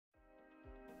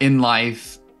in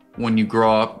life, when you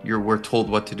grow up, we're told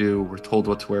what to do. We're told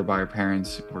what to wear by our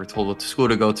parents. We're told what school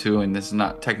to go to. And this is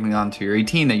not technically until you're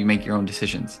 18 that you make your own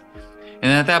decisions.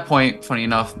 And at that point, funny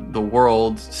enough, the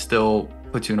world still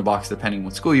puts you in a box depending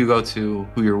what school you go to,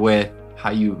 who you're with, how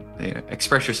you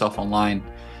express yourself online.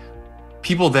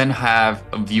 People then have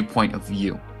a viewpoint of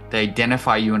you. They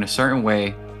identify you in a certain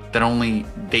way that only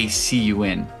they see you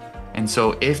in. And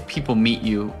so if people meet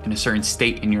you in a certain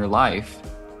state in your life,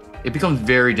 it becomes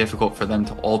very difficult for them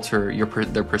to alter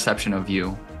their perception of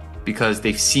you because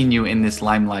they've seen you in this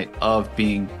limelight of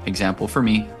being, example for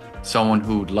me, someone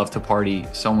who would love to party,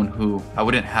 someone who I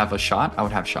wouldn't have a shot, I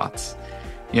would have shots.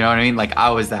 You know what I mean? Like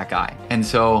I was that guy. And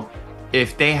so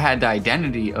if they had the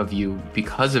identity of you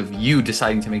because of you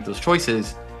deciding to make those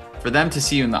choices, for them to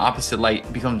see you in the opposite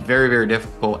light becomes very, very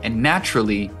difficult. And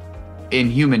naturally, in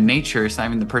human nature, it's not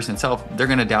even the person itself, they're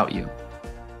going to doubt you.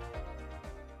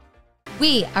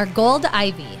 We are Gold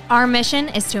Ivy. Our mission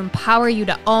is to empower you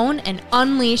to own and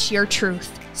unleash your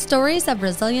truth. Stories of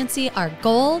resiliency are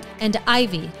gold, and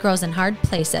ivy grows in hard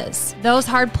places. Those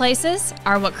hard places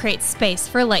are what creates space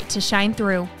for light to shine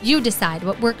through. You decide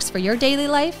what works for your daily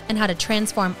life and how to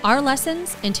transform our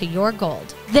lessons into your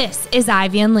gold. This is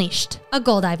Ivy Unleashed, a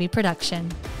Gold Ivy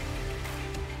production.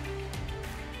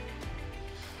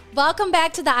 Welcome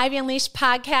back to the Ivy Unleashed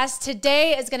podcast.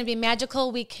 Today is going to be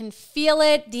magical. We can feel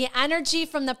it. The energy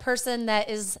from the person that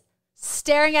is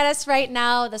staring at us right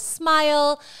now, the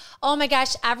smile. Oh my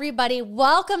gosh, everybody.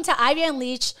 Welcome to Ivy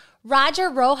Unleashed, Roger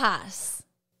Rojas.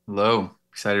 Hello.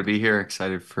 Excited to be here.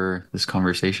 Excited for this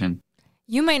conversation.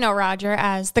 You may know Roger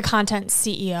as the content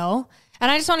CEO,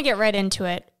 and I just want to get right into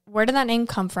it. Where did that name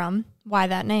come from? Why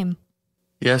that name?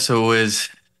 Yeah, so I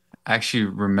actually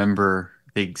remember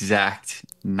the exact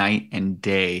night and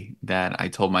day that I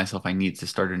told myself I need to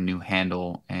start a new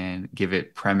handle and give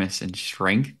it premise and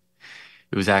strength.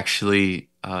 It was actually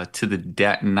to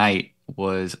that night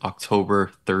was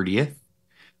October 30th,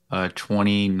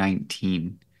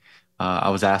 2019. I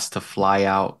was asked to fly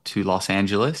out to Los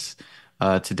Angeles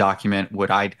to document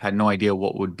what I had no idea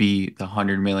what would be the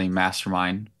 100 million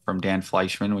mastermind from Dan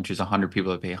Fleischman, which is 100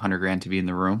 people that pay 100 grand to be in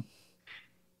the room.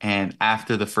 And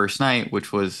after the first night,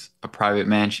 which was a private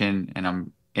mansion, and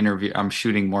I'm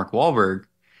shooting Mark Wahlberg.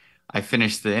 I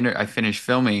finished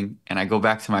filming, and I go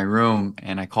back to my room,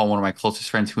 and I call one of my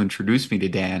closest friends who introduced me to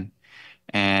Dan,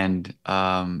 and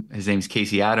his name's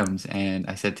Casey Adams. And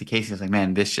I said to Casey, I was like,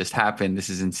 "Man, this just happened. This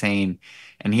is insane."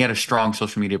 And he had a strong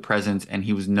social media presence, and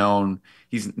he was known.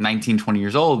 He's 19, 20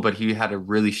 years old, but he had a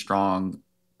really strong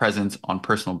presence on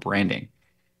personal branding.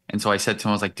 And so I said to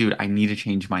him, I was like, "Dude, I need to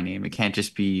change my name. It can't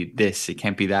just be this. It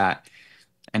can't be that."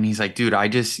 And he's like, "Dude,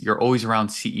 you're always around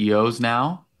CEOs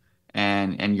now,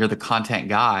 and you're the content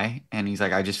guy." And he's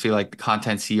like, "I just feel like the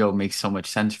content CEO makes so much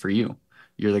sense for you.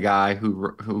 You're the guy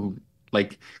who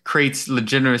like creates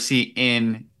legitimacy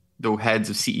in the heads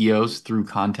of CEOs through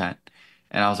content."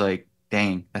 And I was like,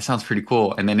 "Dang, that sounds pretty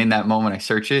cool." And then in that moment, I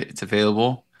search it, it's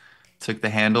available, took the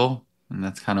handle, and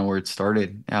that's kind of where it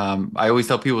started. I always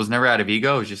tell people it was never out of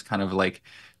ego. It was just kind of like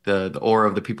the aura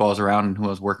of the people I was around and who I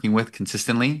was working with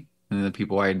consistently, and the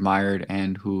people I admired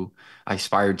and who I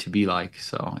aspired to be like.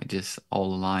 So it just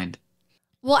all aligned.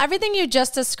 Well, everything you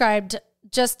just described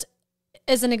just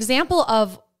is an example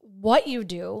of what you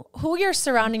do, who you're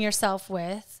surrounding yourself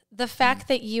with. The fact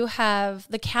that you have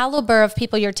the caliber of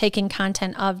people you're taking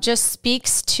content of just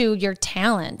speaks to your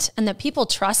talent and that people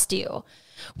trust you.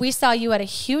 We saw you at a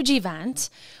huge event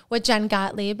with Jen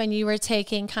Gottlieb, and you were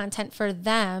taking content for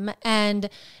them, and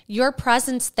your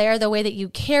presence there, the way that you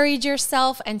carried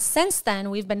yourself. And since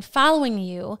then, we've been following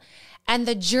you, and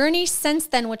the journey since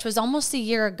then, which was almost a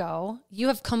year ago, you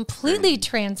have completely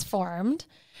transformed.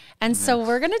 And so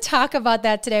we're going to talk about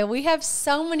that today. We have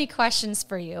so many questions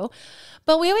for you.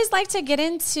 But we always like to get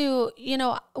into,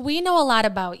 we know a lot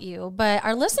about you, but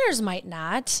our listeners might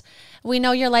not. We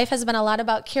know your life has been a lot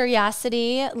about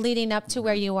curiosity leading up to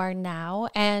where you are now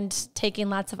and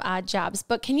taking lots of odd jobs.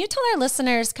 But can you tell our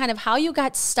listeners kind of how you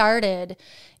got started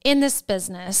in this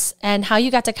business and how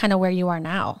you got to kind of where you are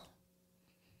now?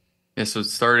 Yeah, so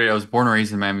I was born and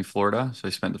raised in Miami, Florida. So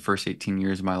I spent the first 18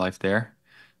 years of my life there.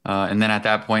 And then at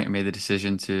that point, I made the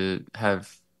decision to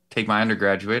take my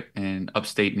undergraduate in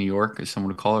upstate New York, as someone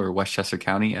would call it, or Westchester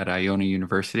County at Iona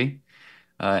University.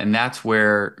 And that's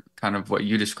where kind of what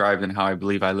you described and how I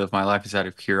believe I live my life is out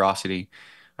of curiosity.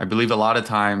 I believe a lot of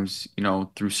times,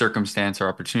 through circumstance or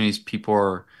opportunities, people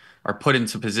are put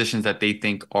into positions that they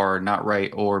think are not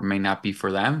right or may not be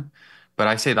for them. But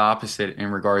I say the opposite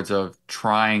in regards of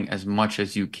trying as much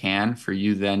as you can for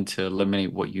you then to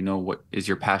eliminate what is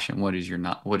your passion, what is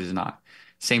not.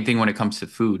 Same thing when it comes to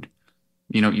food.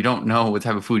 you don't know what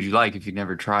type of food you like if you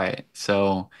never try it.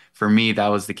 So for me, that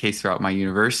was the case throughout my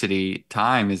university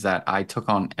time is that I took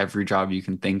on every job you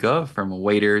can think of, from a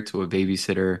waiter to a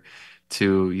babysitter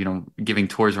to, giving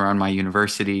tours around my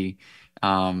university.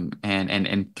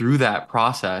 And through that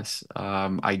process,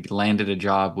 I landed a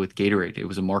job with Gatorade. It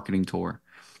was a marketing tour,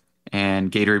 and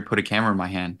Gatorade put a camera in my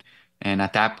hand. And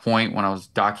at that point, when I was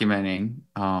documenting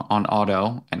on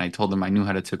auto, and I told them I knew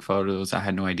how to take photos, I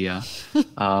had no idea.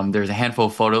 There's a handful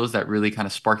of photos that really kind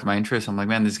of sparked my interest. I'm like,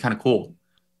 man, this is kind of cool.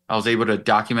 I was able to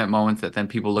document moments that then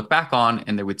people look back on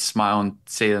and they would smile and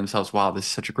say to themselves, wow, this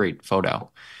is such a great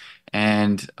photo.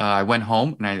 And I went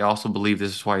home, and I also believe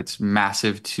this is why it's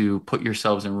massive to put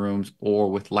yourselves in rooms or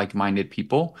with like-minded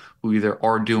people who either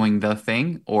are doing the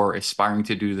thing or aspiring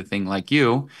to do the thing like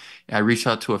you. I reached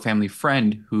out to a family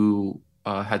friend who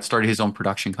had started his own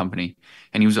production company,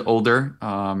 and he was older,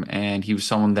 and he was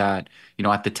someone that,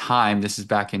 at the time, this is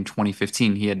back in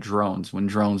 2015, he had drones when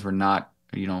drones were not,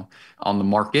 on the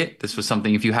market. This was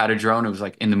something, if you had a drone, it was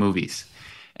like in the movies.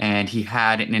 And he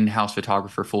had an in-house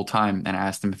photographer full time, and I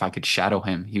asked him if I could shadow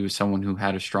him. He was someone who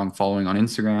had a strong following on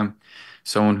Instagram,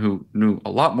 someone who knew a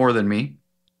lot more than me.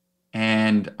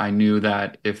 And I knew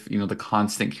that if, the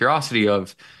constant curiosity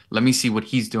of, let me see what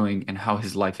he's doing and how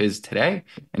his life is today,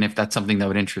 and if that's something that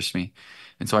would interest me.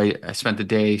 And so I spent the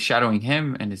day shadowing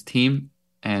him and his team.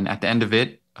 And at the end of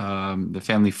it, the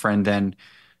family friend then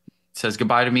says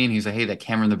goodbye to me, and he's like, hey, that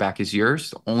camera in the back is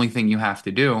yours. The only thing you have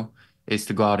to do is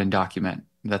to go out and document.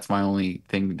 That's my only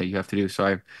thing that you have to do. So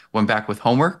I went back with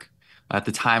homework. At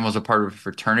the time, I was a part of a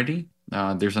fraternity.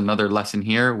 There's another lesson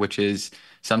here, which is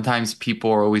sometimes people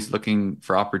are always looking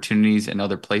for opportunities in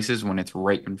other places when it's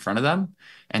right in front of them,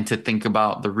 and to think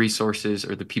about the resources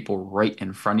or the people right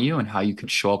in front of you and how you could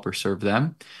show up or serve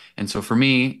them. And so for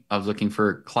me, I was looking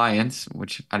for clients,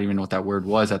 which I don't even know what that word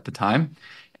was at the time.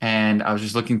 And I was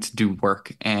just looking to do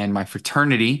work. And my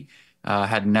fraternity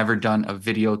had never done a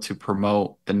video to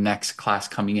promote the next class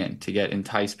coming in to get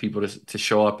entice people to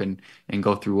show up and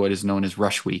go through what is known as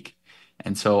rush week.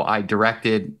 And so I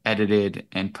directed, edited,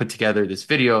 and put together this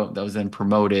video that was then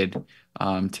promoted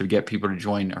to get people to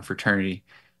join our fraternity.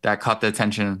 That caught the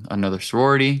attention of another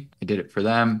sorority. I did it for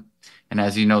them. And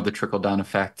as you know, the trickle-down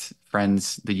effect,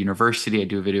 friends, the university, I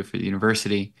do a video for the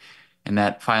university. And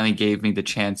that finally gave me the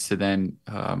chance to then,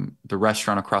 the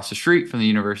restaurant across the street from the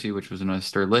university, which was known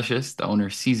as Stirlicious, the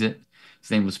owner sees it. His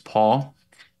name was Paul.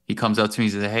 He comes up to me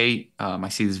and says, hey, I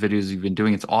see these videos you've been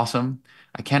doing. It's awesome.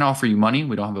 I can't offer you money.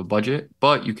 We don't have a budget,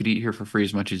 but you could eat here for free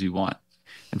as much as you want.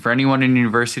 And for anyone in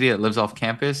university that lives off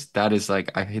campus, that is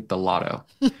like, I hit the lotto.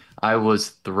 I was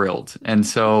thrilled. And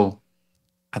so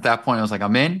at that point, I was like,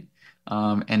 I'm in.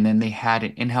 And then they had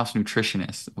an in-house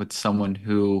nutritionist with someone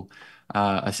who,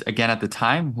 again, at the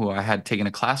time, who I had taken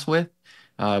a class with,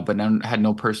 but had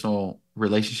no personal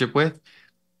relationship with.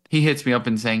 He hits me up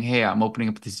and saying, hey, I'm opening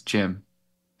up this gym.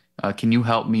 Can you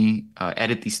help me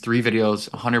edit these 3 videos,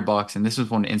 $100? And this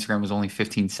was when Instagram was only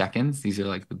 15 seconds. These are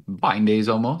like the Vine days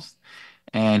almost.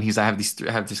 And he's, I have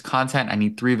this content. I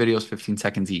need 3 videos, 15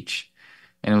 seconds each.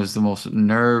 And it was the most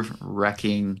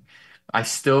nerve-wracking. I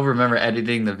still remember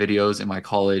editing the videos in my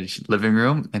college living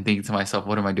room and thinking to myself,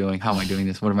 what am I doing? How am I doing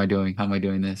this? What am I doing? How am I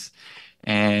doing this?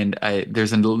 And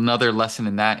there's another lesson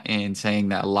in that, in saying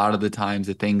that a lot of the times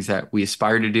the things that we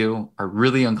aspire to do are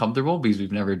really uncomfortable because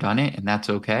we've never done it, and that's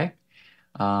okay.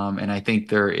 And I think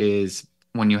there is,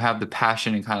 when you have the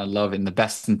passion and kind of love and the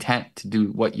best intent to do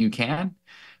what you can,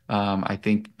 I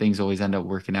think things always end up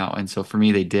working out. And so for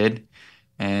me, they did.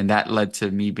 And that led to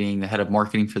me being the head of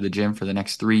marketing for the gym for the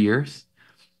next 3 years,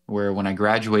 where when I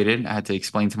graduated, I had to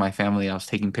explain to my family I was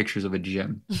taking pictures of a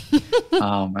gym.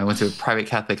 I went to a private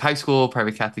Catholic high school,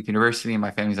 private Catholic university, and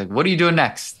my family's like, what are you doing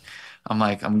next? I'm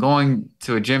like, I'm going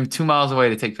to a gym 2 miles away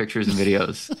to take pictures and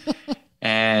videos.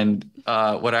 And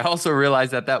what I also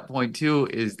realized at that point too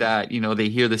is that, they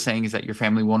hear the saying is that your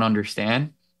family won't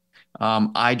understand.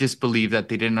 I just believe that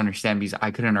they didn't understand because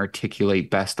I couldn't articulate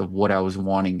best of what I was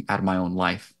wanting out of my own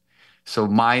life. So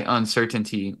my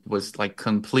uncertainty was like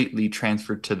completely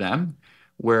transferred to them,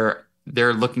 where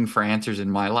they're looking for answers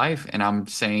in my life and I'm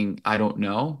saying, I don't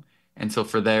know. And so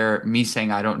for me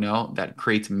saying, I don't know, that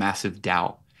creates massive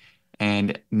doubt.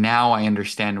 And now I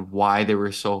understand why they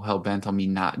were so hell-bent on me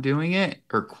not doing it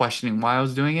or questioning why I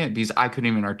was doing it, because I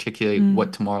couldn't even articulate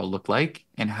what tomorrow looked like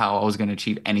and how I was going to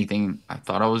achieve anything I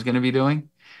thought I was going to be doing.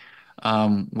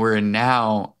 Where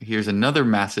now, here's another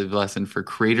massive lesson for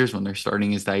creators when they're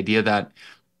starting, is the idea that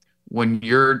when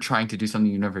you're trying to do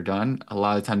something you've never done, a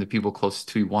lot of the time the people closest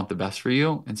to you want the best for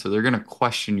you. And so they're going to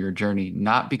question your journey,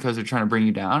 not because they're trying to bring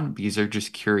you down, because they're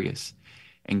just curious.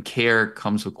 and care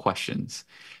comes with questions.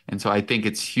 And so I think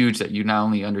it's huge that you not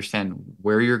only understand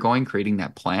where you're going, creating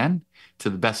that plan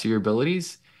to the best of your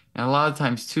abilities, and a lot of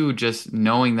times too, just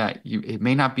knowing that it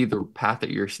may not be the path that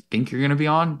you think you're going to be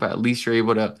on, but at least you're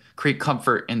able to create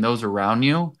comfort in those around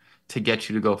you to get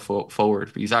you to go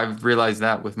forward. Because I've realized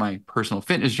that with my personal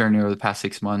fitness journey over the past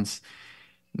 6 months,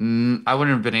 I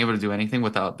wouldn't have been able to do anything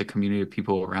without the community of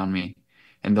people around me.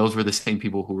 And those were the same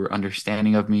people who were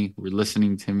understanding of me, who were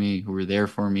listening to me, who were there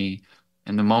for me.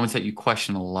 And the moments that you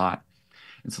question a lot.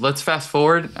 And so let's fast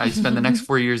forward. I spend the next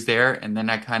 4 years there, and then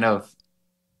I kind of,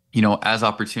 as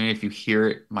opportunity, if you hear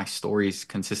it, my stories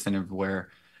consistent of where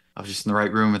I was just in the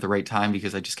right room at the right time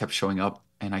because I just kept showing up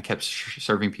and I kept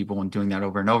serving people and doing that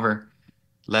over and over.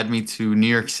 Led me to New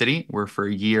York City, where for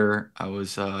a year I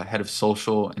was head of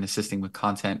social and assisting with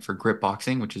content for Grip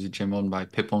Boxing, which is a gym owned by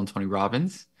Pitbull and Tony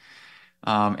Robbins.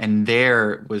 And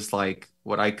there was like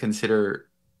what I consider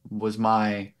was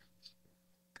my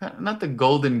not the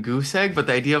golden goose egg, but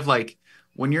the idea of like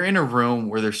when you're in a room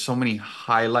where there's so many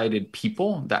highlighted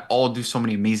people that all do so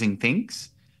many amazing things,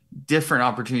 different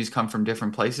opportunities come from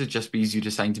different places just because you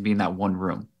decide to be in that one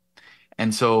room.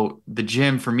 And so the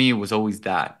gym for me was always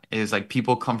that is like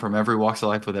people come from every walks of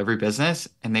life with every business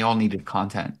and they all needed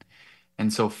content.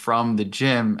 And so from the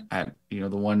gym at, the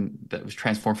one that was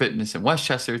Transform Fitness in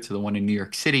Westchester to the one in New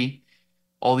York City,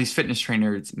 all these fitness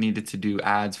trainers needed to do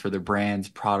ads for their brands,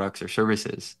 products, or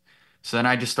services. So then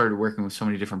I just started working with so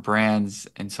many different brands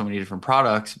and so many different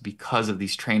products because of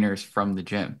these trainers from the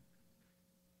gym.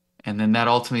 And then that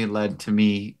ultimately led to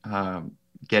me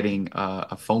getting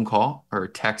a phone call or a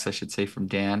text, I should say, from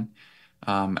Dan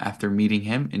after meeting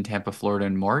him in Tampa, Florida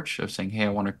in March of saying, "Hey, I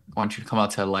want you to come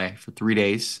out to LA for 3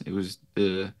 days." It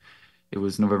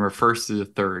was November 1st to the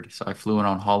 3rd. So I flew in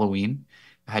on Halloween.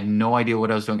 I had no idea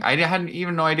what I was doing. I hadn't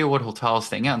even no idea what hotel I was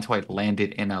staying at until I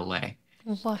landed in LA.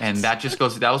 And What?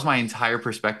 that was my entire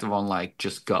perspective on like,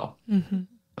 just go. Mm-hmm.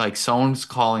 Like someone's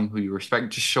calling who you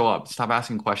respect, just show up. Stop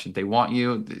asking questions. They want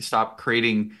you. Stop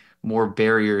creating more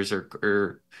barriers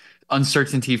or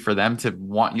uncertainty for them to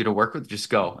want you to work with. Just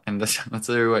go. And that's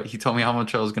literally what he told me how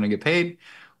much I was going to get paid.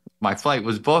 My flight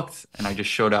was booked and I just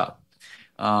showed up.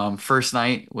 First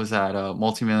night was at a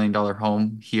multi-million-dollar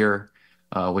home here,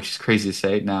 which is crazy to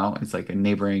say now. It's like a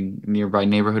nearby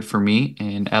neighborhood for me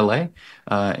in LA,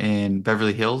 in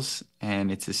Beverly Hills.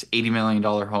 And it's this $80 million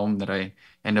home that I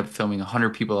end up filming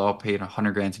 100 people all paid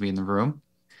 100 grand to be in the room.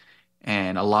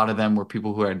 And a lot of them were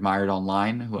people who I admired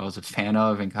online, who I was a fan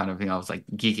of, and kind of, I was like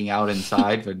geeking out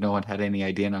inside, but no one had any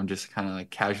idea. And I'm just kind of like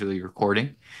casually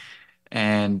recording.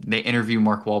 And they interview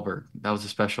Mark Wahlberg. That was a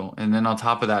special. And then on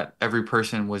top of that, every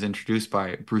person was introduced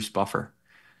by Bruce Buffer,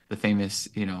 the famous,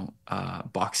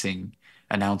 boxing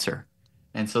announcer.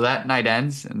 And so that night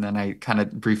ends, and then I kind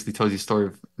of briefly told you the story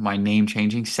of my name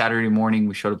changing. Saturday morning,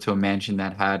 we showed up to a mansion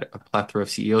that had a plethora of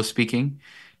CEOs speaking,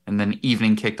 and then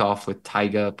evening kicked off with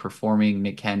Tyga performing,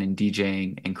 Nick Cannon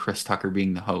DJing, and Chris Tucker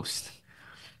being the host.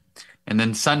 And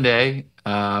then Sunday,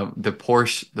 the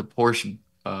Porsche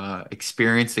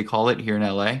experience they call it here in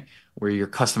LA, where you're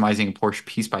customizing a Porsche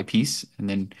piece by piece, and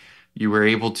then you were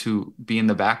able to be in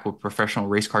the back with professional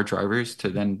race car drivers to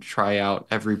then try out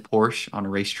every Porsche on a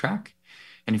racetrack.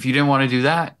 And if you didn't want to do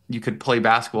that, you could play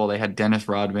basketball. They had Dennis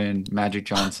Rodman, Magic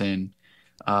Johnson,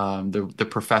 the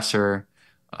professor,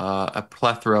 a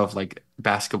plethora of like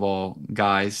basketball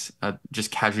guys just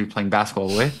casually playing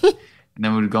basketball with. And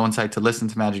then we would go inside to listen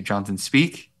to Magic Johnson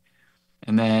speak.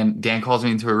 And then Dan calls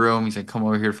me into a room. He's like, "Come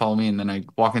over here, follow me." And then I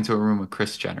walk into a room with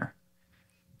Kris Jenner.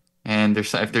 And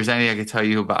if there's anything I could tell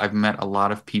you about, I've met a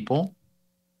lot of people,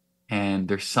 and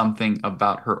there's something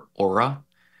about her aura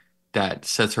that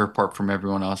sets her apart from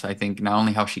everyone else. I think not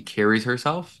only how she carries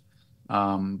herself,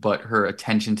 but her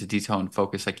attention to detail and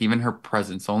focus, like even her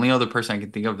presence. The only other person I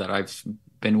can think of that I've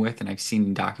been with and I've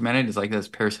seen documented is like this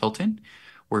Paris Hilton,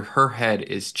 where her head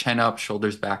is chin up,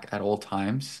 shoulders back at all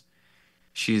times.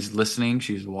 She's listening,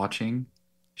 she's watching,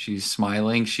 she's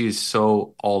smiling. She is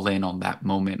so all in on that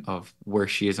moment of where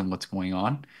she is and what's going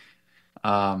on.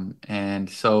 And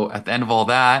so at the end of all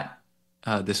that,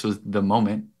 this was the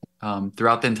moment.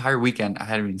 Throughout the entire weekend, I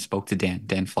hadn't even spoke to Dan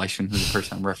Fleischman, who's the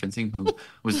person I'm referencing, who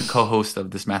was the co-host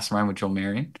of this mastermind with Joe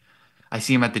Marion. I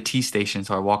see him at the T station,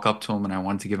 so I walk up to him and I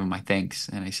wanted to give him my thanks.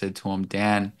 And I said to him,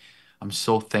 "Dan, I'm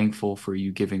so thankful for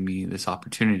you giving me this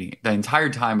opportunity." The entire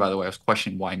time, by the way, I was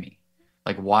questioning why me?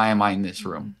 Like, why am I in this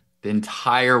room? The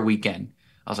entire weekend,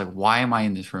 I was like, why am I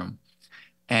in this room?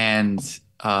 And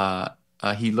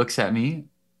he looks at me.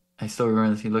 I still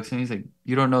remember this. He looks at me. He's like,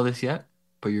 "You don't know this yet,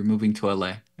 but you're moving to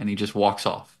LA." And he just walks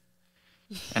off.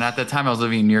 And at that time, I was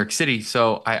living in New York City.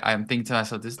 So I'm thinking to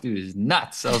myself, this dude is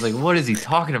nuts. I was like, what is he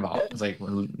talking about? I was like,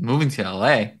 we're moving to LA.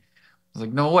 I was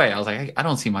like, no way. I was like, I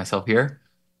don't see myself here.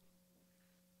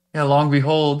 Yeah, long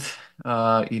behold,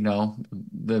 the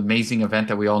amazing event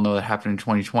that we all know that happened in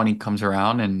 2020 comes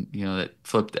around and, that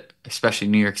flipped, especially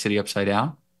New York City upside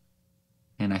down.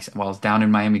 And while I was down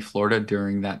in Miami, Florida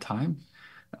during that time,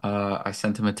 I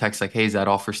sent him a text like, hey, is that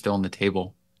offer still on the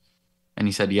table? And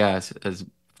he said, yeah, as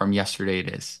from yesterday it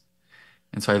is.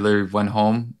 And so I literally went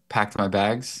home, packed my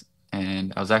bags,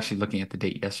 and I was actually looking at the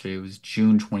date yesterday. It was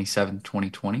June 27th,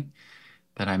 2020,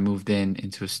 that I moved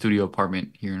into a studio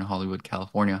apartment here in Hollywood,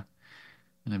 California.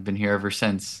 And I've been here ever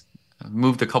since. I've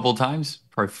moved a couple of times,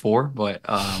 probably four, but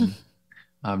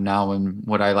I'm now in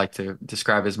what I like to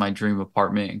describe as my dream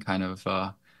apartment and kind of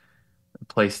a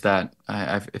place that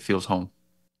it feels home.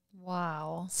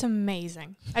 Wow. It's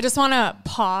amazing. I just want to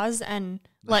pause and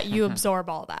let you absorb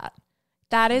all that.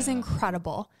 That is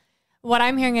incredible. What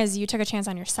I'm hearing is you took a chance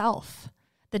on yourself.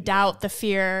 The doubt, the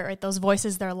fear, right? Those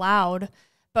voices, they're loud.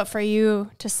 But for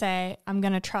you to say, I'm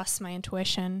going to trust my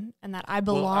intuition and that I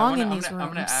belong in these rooms.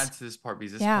 I'm going to add to this part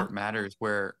because this part matters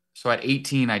so at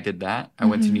 18, I did that. I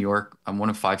went to New York. I'm one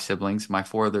of 5 siblings. My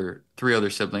three other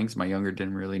siblings, my younger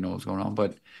didn't really know what was going on,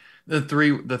 but the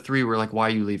three were like, why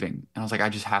are you leaving? And I was like, I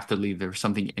just have to leave. There was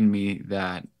something in me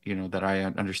that, that I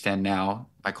understand now.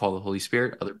 I call the Holy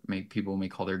Spirit. People may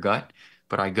call their gut,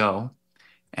 but I go.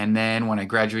 And then when I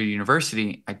graduated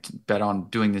university, I bet on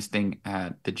doing this thing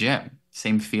at the gym.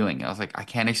 Same feeling. I was like, I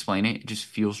can't explain it. It just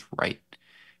feels right.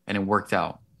 And it worked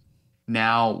out.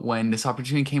 Now, when this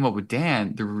opportunity came up with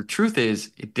Dan, the truth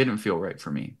is it didn't feel right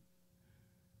for me.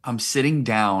 I'm sitting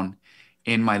down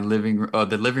in my the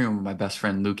living room with my best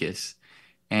friend, Lucas.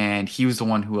 And he was the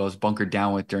one who I was bunkered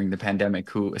down with during the pandemic,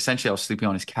 who essentially I was sleeping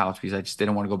on his couch because I just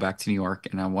didn't want to go back to New York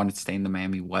and I wanted to stay in the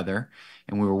Miami weather.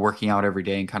 And we were working out every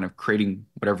day and kind of creating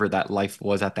whatever that life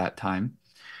was at that time.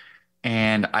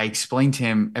 And I explained to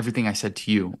him everything I said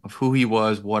to you of who he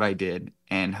was, what I did,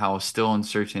 and how I was still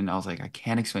uncertain. I was like, I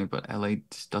can't explain, but LA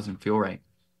just doesn't feel right.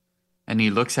 And he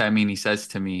looks at me and he says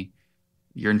to me,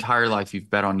 your entire life you've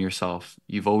bet on yourself.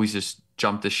 You've always just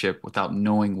jumped the ship without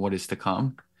knowing what is to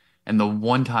come. And the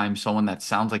one time someone that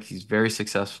sounds like he's very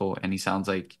successful and he sounds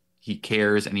like he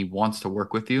cares and he wants to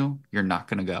work with you, you're not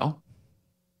going to go.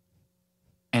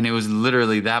 And it was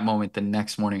literally that moment. The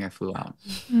next morning I flew out.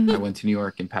 I went to New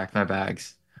York and packed my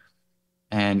bags.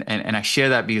 And I share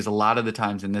that because a lot of the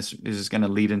times, and this is going to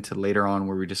lead into later on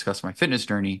where we discuss my fitness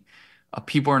journey,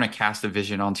 people are going to cast a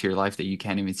vision onto your life that you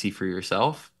can't even see for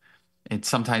yourself. It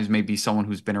sometimes may be someone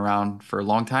who's been around for a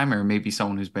long time or maybe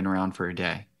someone who's been around for a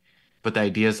day. But the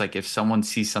idea is like if someone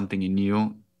sees something in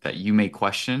you that you may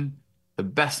question, the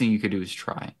best thing you could do is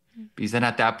try. Because then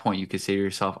at that point you could say to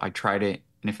yourself, I tried it.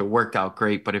 And if it worked out,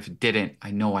 great. But if it didn't,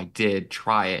 I know I did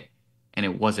try it and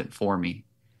it wasn't for me.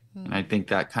 And I think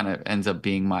that kind of ends up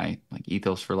being my like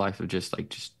ethos for life of just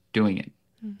doing it.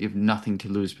 You have nothing to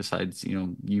lose besides,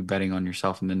 you betting on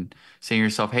yourself and then saying to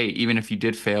yourself, hey, even if you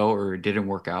did fail or it didn't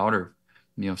work out or,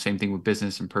 same thing with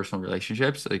business and personal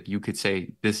relationships, like you could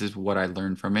say, this is what I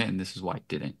learned from it and this is why I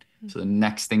didn't. So the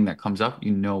next thing that comes up,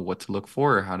 you know what to look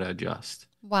for or how to adjust.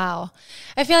 Wow.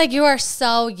 I feel like you are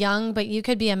so young, but you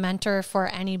could be a mentor for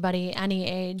anybody, any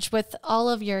age, with all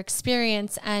of your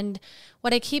experience. And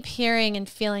what I keep hearing and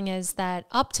feeling is that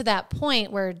up to that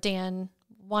point where Dan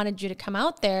wanted you to come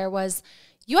out there was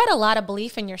you had a lot of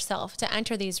belief in yourself to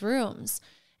enter these rooms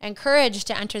and courage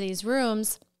to enter these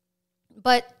rooms.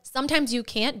 But sometimes you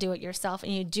can't do it yourself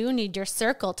and you do need your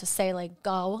circle to say like,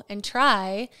 go and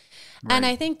try. Right. And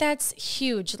I think that's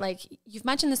huge. Like you've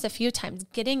mentioned this a few times,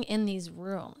 getting in these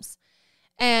rooms.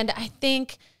 And I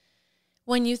think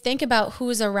when you think about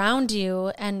who's around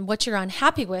you and what you're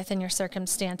unhappy with in your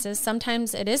circumstances,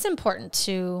 sometimes it is important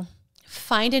to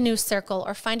find a new circle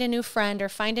or find a new friend or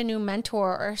find a new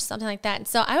mentor or something like that. And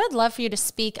so I would love for you to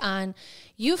speak on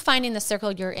you finding the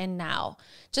circle you're in now,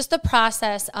 just the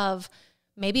process of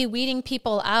maybe weeding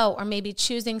people out or maybe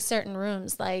choosing certain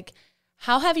rooms. Like,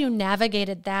 how have you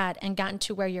navigated that and gotten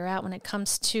to where you're at when it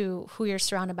comes to who you're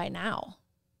surrounded by now?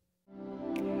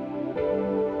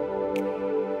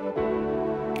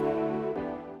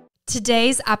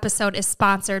 Today's episode is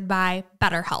sponsored by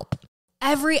BetterHelp.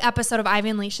 Every episode of Ivy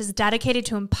Unleashed is dedicated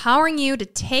to empowering you to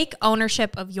take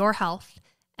ownership of your health.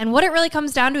 And what it really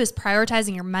comes down to is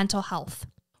prioritizing your mental health.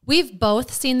 We've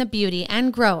both seen the beauty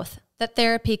and growth that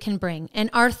therapy can bring and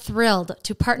are thrilled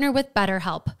to partner with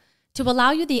BetterHelp to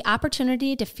allow you the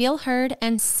opportunity to feel heard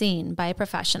and seen by a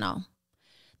professional.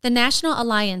 The National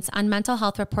Alliance on Mental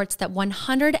Health reports that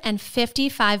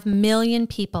 155 million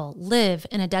people live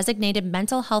in a designated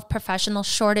mental health professional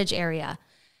shortage area,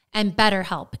 and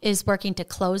BetterHelp is working to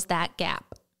close that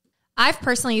gap. I've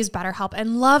personally used BetterHelp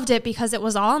and loved it because it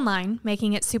was all online,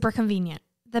 making it super convenient.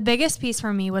 The biggest piece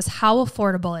for me was how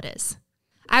affordable it is.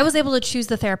 I was able to choose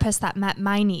the therapist that met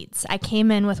my needs. I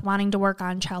came in with wanting to work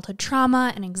on childhood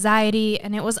trauma and anxiety,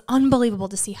 and it was unbelievable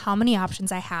to see how many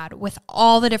options I had with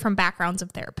all the different backgrounds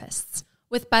of therapists.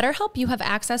 With BetterHelp, you have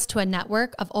access to a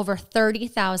network of over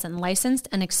 30,000 licensed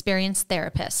and experienced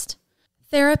therapists.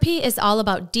 Therapy is all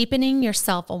about deepening your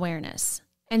self-awareness.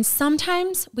 And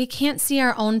sometimes we can't see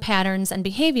our own patterns and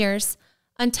behaviors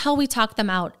until we talk them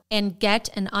out and get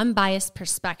an unbiased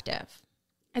perspective.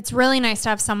 It's really nice to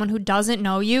have someone who doesn't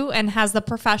know you and has the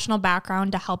professional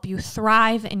background to help you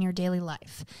thrive in your daily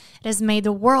life. It has made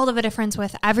the world of a difference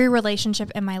with every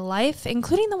relationship in my life,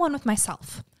 including the one with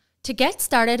myself. To get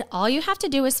started, all you have to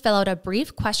do is fill out a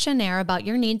brief questionnaire about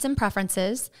your needs and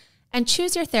preferences and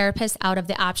choose your therapist out of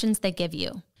the options they give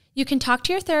you. You can talk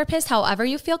to your therapist however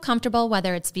you feel comfortable,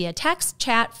 whether it's via text,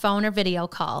 chat, phone, or video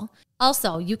call.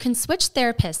 Also, you can switch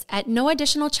therapists at no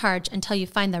additional charge until you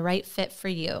find the right fit for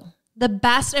you. The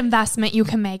best investment you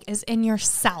can make is in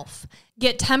yourself.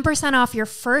 Get 10% off your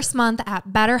first month at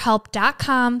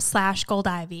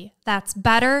betterhelp.com/goldivy. That's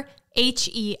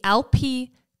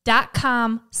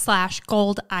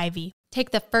betterhelp.com/goldivy.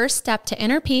 Take the first step to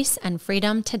inner peace and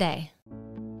freedom today.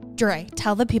 Dre,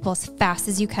 tell the people as fast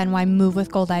as you can why Move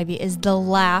with Gold Ivy is the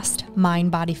last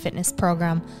mind-body fitness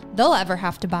program they'll ever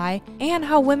have to buy, and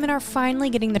how women are finally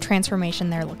getting the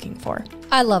transformation they're looking for.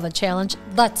 I love a challenge.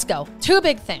 Let's go. 2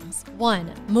 big things.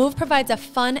 1, Move provides a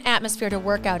fun atmosphere to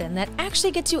work out in that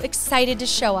actually gets you excited to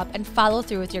show up and follow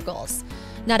through with your goals.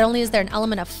 Not only is there an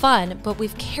element of fun, but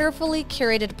we've carefully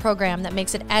curated a program that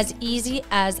makes it as easy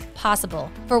as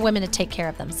possible for women to take care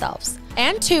of themselves.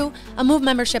 And 2, a Move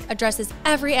membership addresses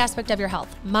every aspect of your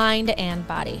health, mind and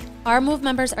body. Our Move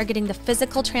members are getting the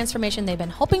physical transformation they've been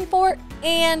hoping for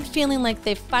and feeling like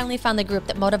they've finally found the group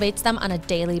that motivates them on a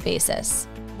daily basis.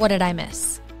 What did I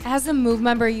miss? As a Move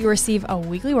member, you receive a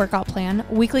weekly workout plan,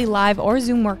 weekly live or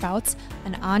Zoom workouts,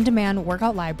 an on-demand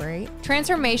workout library,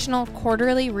 transformational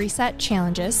quarterly reset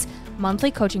challenges, monthly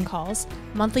coaching calls,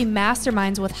 monthly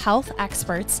masterminds with health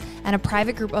experts, and a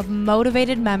private group of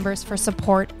motivated members for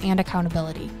support and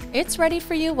accountability. It's ready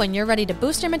for you when you're ready to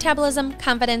boost your metabolism,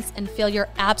 confidence, and feel your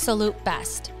absolute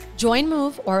best. Join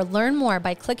Move or learn more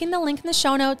by clicking the link in the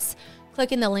show notes,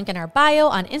 clicking the link in our bio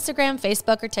on Instagram,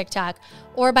 Facebook, or TikTok,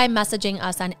 or by messaging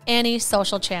us on any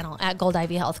social channel at Gold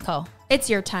Ivy Health Co. It's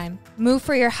your time. Move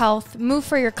for your health, move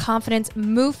for your confidence,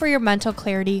 move for your mental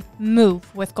clarity,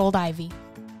 move with Gold Ivy.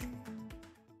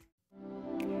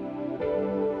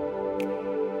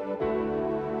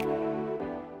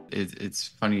 It's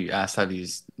funny you asked that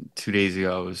these 2 days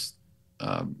ago.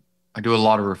 I do a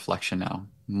lot of reflection now.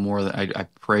 More than I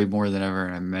pray more than ever,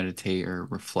 and I meditate or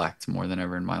reflect more than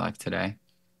ever in my life today.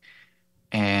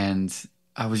 And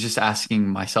I was just asking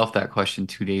myself that question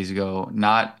 2 days ago,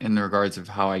 not in the regards of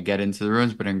how I get into the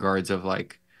rooms, but in regards of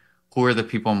like, who are the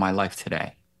people in my life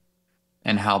today,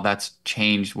 and how that's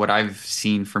changed. What I've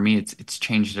seen for me, it's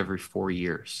changed every 4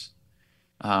 years,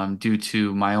 due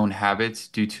to my own habits,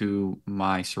 due to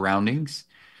my surroundings.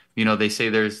 You know, they say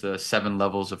there's the 7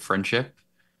 levels of friendship.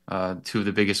 2 of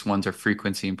the biggest ones are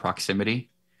frequency and proximity.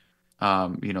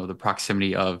 The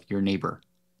proximity of your neighbor.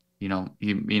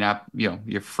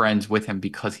 You're friends with him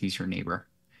because he's your neighbor.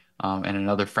 And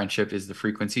another friendship is the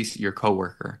frequency, your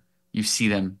coworker. You see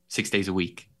them 6 days a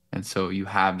week, and so you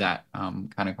have that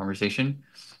kind of conversation.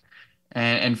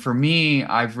 And for me,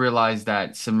 I've realized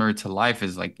that similar to life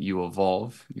is like you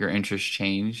evolve, your interests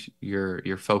change,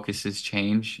 your focuses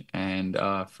change, and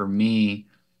for me,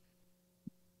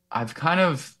 I've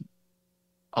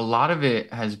a lot of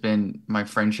it has been my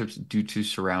friendships due to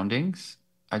surroundings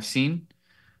I've seen.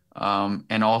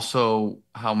 And also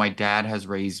how my dad has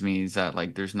raised me is that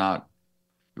like there's not,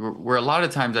 where a lot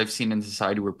of times I've seen in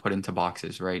society we're put into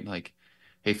boxes, right? Like,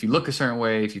 hey, if you look a certain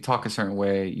way, if you talk a certain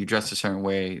way, you dress a certain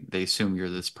way, they assume you're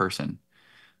this person.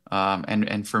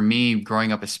 And for me,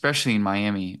 growing up, especially in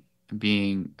Miami,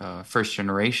 being first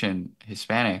generation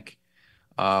Hispanic,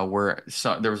 there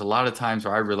was a lot of times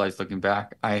where I realized looking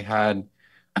back, I had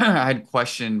I had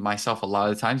questioned myself a lot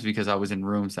of times because I was in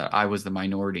rooms that I was the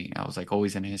minority. I was like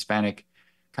always in a Hispanic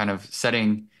kind of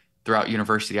setting throughout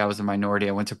university. I was a minority.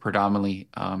 I went to predominantly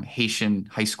Haitian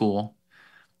high school.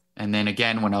 And then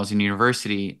again, when I was in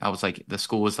university, I was like, the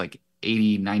school was like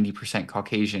 80, 90%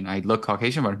 Caucasian. I look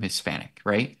Caucasian, but I'm Hispanic,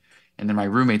 right? And then my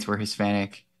roommates were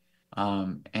Hispanic.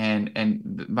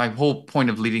 And my whole point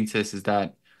of leading to this is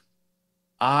that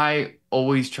I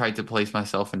always tried to place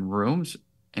myself in rooms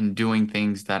and doing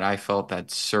things that I felt that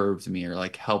served me or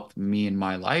like helped me in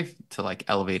my life to like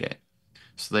elevate it.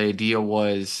 So the idea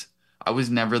was I was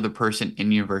never the person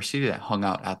in university that hung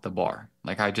out at the bar.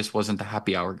 Like I just wasn't the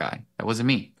happy hour guy. That wasn't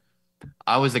me.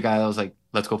 I was the guy that was like,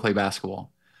 let's go play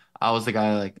basketball. I was the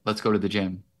guy like, let's go to the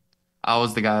gym. I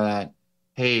was the guy that,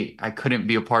 hey, I couldn't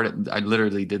be a part of, I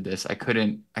literally did this. I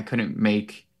couldn't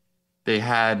make they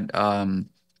had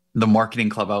the marketing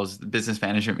club. I was the business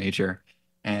management major,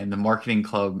 and the marketing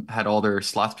club had all their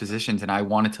slots positions, and I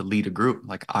wanted to lead a group.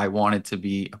 Like I wanted to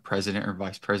be a president or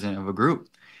vice president of a group.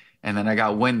 And then I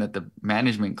got wind that the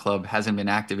management club hasn't been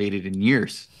activated in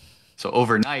years. So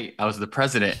overnight, I was the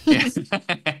president.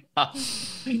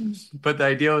 But the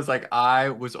idea was like I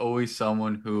was always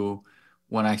someone who,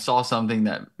 when I saw something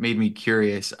that made me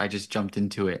curious, I just jumped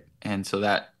into it. And so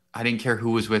that I didn't care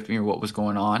who was with me or what was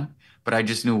going on, but I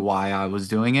just knew why I was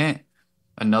doing it.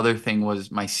 Another thing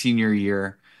was my senior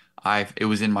year, it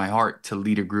was in my heart to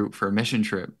lead a group for a mission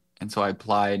trip. And so I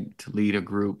applied to lead a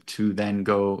group to then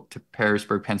go to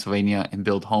Harrisburg, Pennsylvania and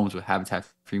build homes with Habitat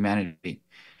for Humanity.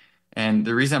 And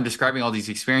the reason I'm describing all these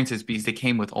experiences is because they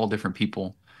came with all different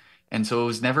people. And so it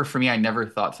was never for me, I never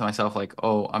thought to myself like,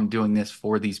 oh, I'm doing this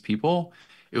for these people.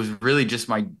 It was really just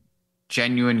my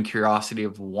genuine curiosity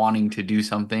of wanting to do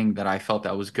something that I felt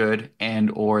that was good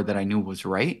and or that I knew was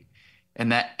right.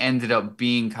 And that ended up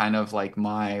being kind of like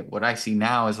what I see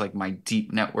now is like my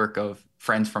deep network of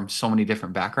friends from so many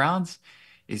different backgrounds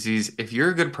is these, if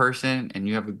you're a good person and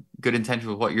you have a good intention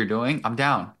with what you're doing, I'm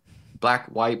down. Black,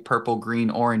 white, purple, green,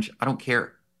 orange, I don't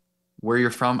care where you're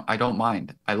from, I don't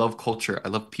mind. I love culture. I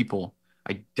love people.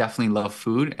 I definitely love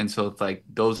food. And so it's like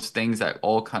those things that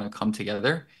all kind of come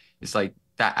together. It's like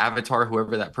that avatar,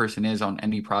 whoever that person is on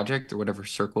any project or whatever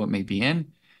circle it may be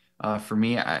in. For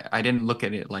me, I didn't look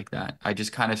at it like that. I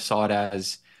just kind of saw it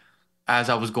as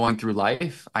I was going through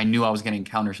life, I knew I was going to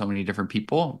encounter so many different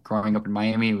people. Growing up in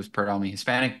Miami, it was predominantly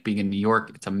Hispanic. Being in New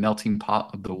York, it's a melting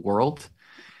pot of the world.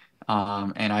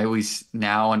 And I always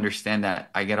now understand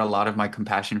that I get a lot of my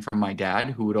compassion from my dad,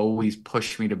 who would always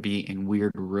push me to be in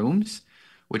weird rooms,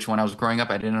 which when I was growing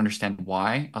up, I didn't understand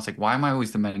why. I was like, why am I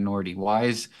always the minority? Why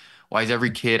is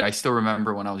every kid? I still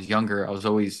remember when I was younger, I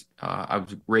was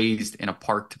raised in a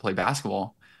park to play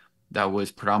basketball that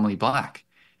was predominantly black.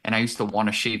 And I used to want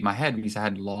to shave my head because I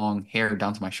had long hair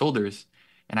down to my shoulders.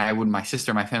 And my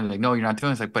sister, my family, like, no, you're not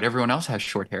doing this. Like, but everyone else has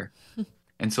short hair.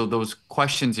 And so those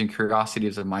questions and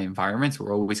curiosities of my environments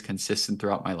were always consistent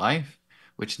throughout my life,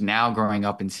 which now growing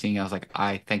up and seeing, I was like,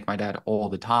 I thank my dad all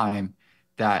the time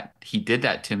that he did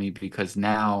that to me because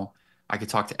now I could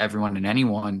talk to everyone and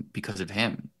anyone because of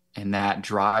him and that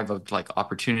drive of like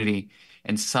opportunity.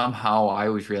 And somehow I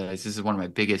always realize this is one of my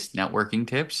biggest networking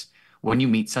tips. When you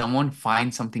meet someone,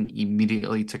 find something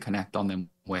immediately to connect on them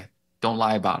with. Don't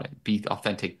lie about it. Be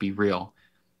authentic, be real.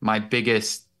 My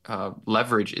biggest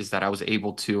leverage is that I was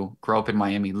able to grow up in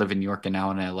Miami, live in New York, and now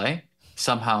in LA.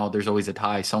 Somehow there's always a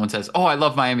tie. Someone says, oh, I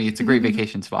love Miami. It's a great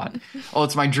vacation spot. Oh,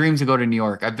 it's my dream to go to New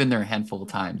York. I've been there a handful of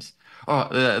times. Oh,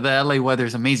 the LA weather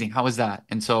is amazing. How is that?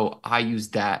 And so I use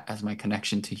that as my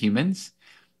connection to humans.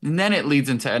 And then it leads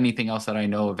into anything else that I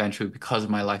know eventually because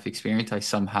of my life experience. I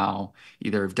somehow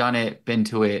either have done it, been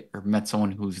to it, or met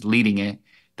someone who's leading it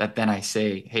that then I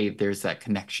say, hey, there's that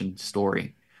connection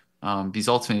story. Because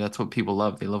ultimately, that's what people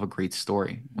love. They love a great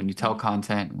story. When you tell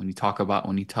content, when you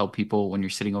tell people, when you're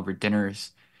sitting over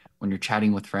dinners, when you're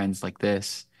chatting with friends like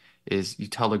this, is you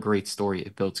tell a great story.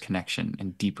 It builds connection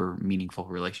and deeper, meaningful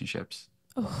relationships.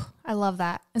 Oh, I love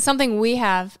that. And something we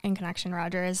have in connection,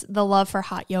 Roger, is the love for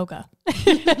hot yoga.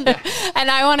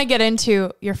 And I want to get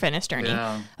into your fitness journey.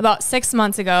 Yeah. About 6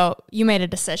 months ago, you made a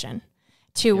decision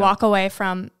to walk away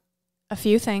from a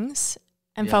few things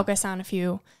and focus on a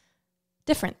few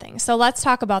different things. So let's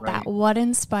talk about that. What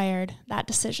inspired that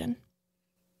decision?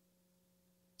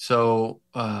 So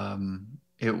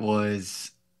it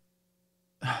was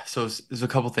there's a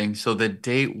couple things. So the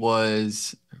date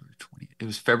was it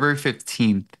was February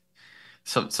 15th.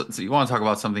 So you want to talk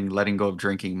about something letting go of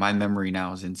drinking. My memory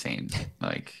now is insane.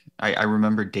 Like I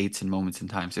remember dates and moments and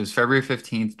times. It was February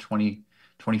 15th,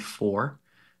 2024,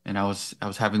 and I was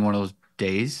having one of those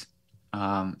days.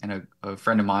 And a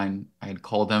friend of mine, I had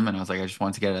called him and I was like, I just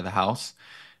wanted to get out of the house.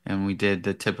 And we did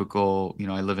the typical,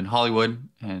 I live in Hollywood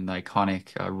and the iconic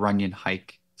Runyon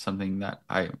hike, something that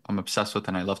I'm obsessed with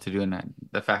and I love to do. And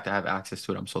the fact I have access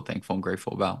to it, I'm so thankful and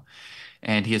grateful about.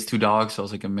 And he has two dogs. So I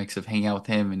was like a mix of hanging out with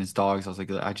him and his dogs. I was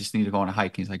like, I just need to go on a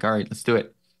hike. And he's like, all right, let's do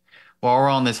it. While we're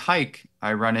on this hike,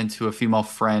 I run into a female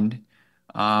friend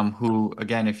who,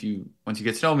 again, once you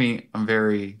get to know me, I'm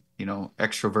very,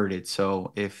 extroverted.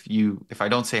 So if I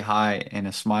don't say hi and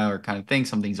a smile or kind of thing,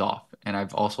 something's off. And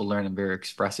I've also learned I'm very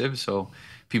expressive, so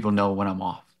people know when I'm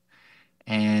off.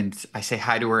 And I say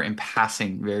hi to her in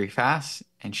passing very fast,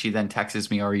 and she then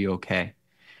texts me, "Are you okay?"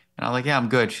 And I'm like, "Yeah, I'm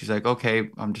good." She's like, "Okay,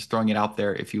 I'm just throwing it out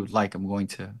there. If you would like, I'm going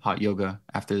to hot yoga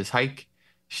after this hike."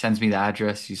 She sends me the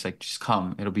address. She's like, "Just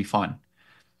come. It'll be fun."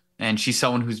 And she's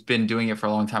someone who's been doing it for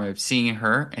a long time. I've seen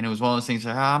her, and it was one of those things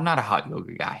like, I'm not a hot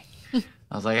yoga guy.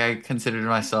 I was like, I considered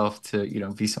myself to,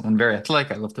 be someone very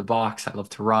athletic. I love to box. I love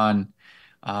to run.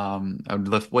 I would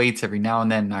lift weights every now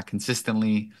and then, not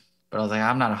consistently. But I was like,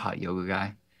 I'm not a hot yoga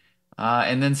guy.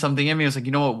 And then something in me was like,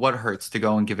 you know what? What hurts to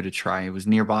go and give it a try? It was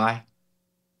nearby.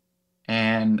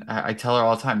 And I tell her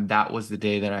all the time that was the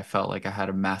day that I felt like I had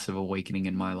a massive awakening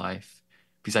in my life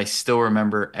because I still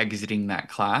remember exiting that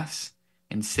class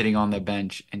and sitting on the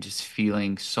bench and just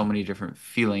feeling so many different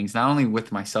feelings, not only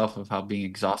with myself of how being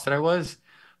exhausted I was,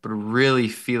 but really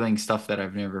feeling stuff that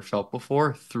I've never felt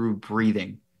before through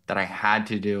breathing that I had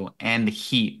to do and the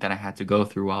heat that I had to go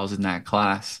through while I was in that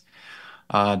class.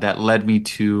 That led me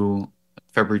to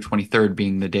February 23rd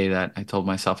being the day that I told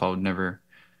myself I would never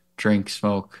drink,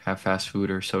 smoke, have fast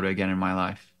food or soda again in my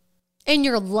life. In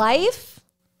your life?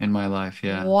 In my life,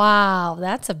 yeah. Wow,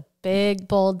 that's a big,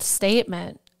 bold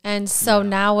statement. And so Yeah.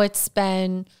 now it's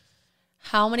been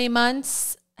how many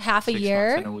months? Half a 6 months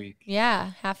year? and a week.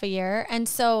 Yeah, half a year. And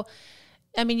so,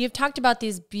 I mean, you've talked about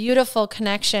these beautiful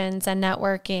connections and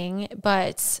networking,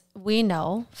 but we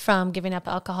know from giving up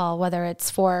alcohol, whether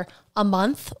it's for a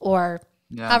month or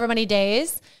Yeah. however many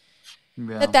days,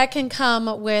 Yeah. that can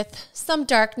come with some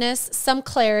darkness, some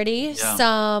clarity, Yeah.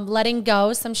 some letting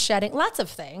go, some shedding, lots of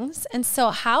things. And so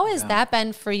how has Yeah. that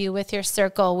been for you with your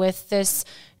circle, with this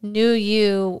new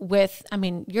you with, I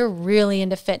mean, you're really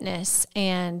into fitness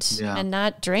and Yeah.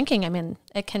 not drinking. I mean,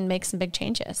 it can make some big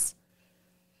changes.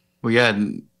 Well, yeah,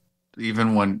 and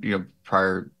even when,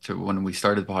 prior to when we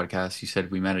started the podcast, you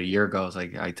said we met a year ago. I was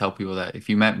like, I tell people that if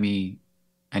you met me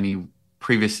any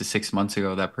previous to 6 months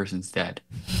ago, that person's dead.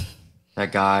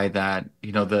 That guy that,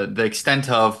 the extent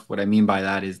of what I mean by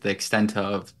that is the extent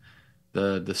of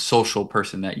the social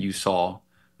person that you saw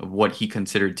of what he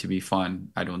considered to be fun,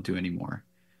 I don't do anymore.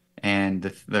 And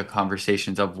the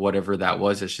conversations of whatever that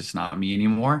was, it's just not me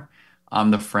anymore. I'm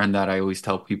the friend that I always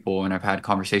tell people, and I've had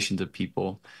conversations with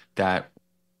people that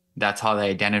that's how they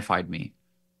identified me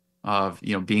of,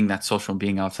 being that social and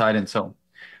being outside. And so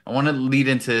I want to lead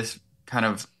into this kind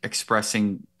of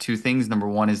expressing two things. Number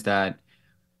one is that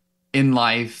in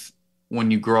life, when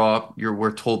you grow up,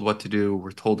 we're told what to do,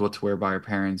 we're told what to wear by our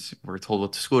parents, we're told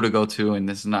what school to go to, and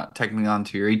this is not technically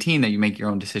until you're 18 that you make your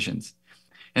own decisions.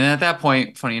 And then at that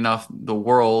point, funny enough, the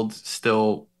world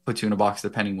still puts you in a box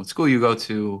depending what school you go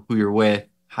to, who you're with,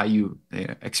 how you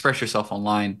express yourself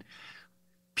online.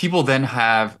 People then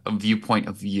have a viewpoint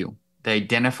of you. They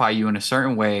identify you in a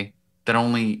certain way that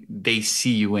only they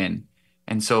see you in.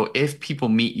 And so if people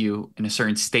meet you in a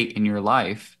certain state in your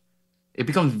life, it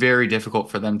becomes very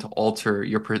difficult for them to alter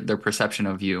their perception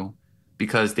of you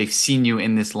because they've seen you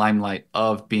in this limelight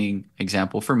of being,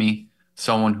 example for me,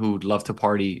 someone who would love to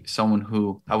party, someone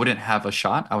who I wouldn't have a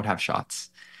shot, I would have shots.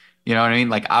 You know what I mean?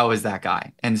 Like I was that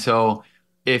guy. And so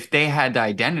if they had the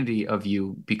identity of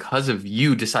you because of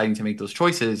you deciding to make those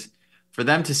choices, for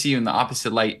them to see you in the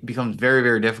opposite light becomes very,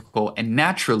 very difficult. And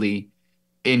naturally,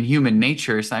 in human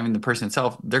nature, it's not even the person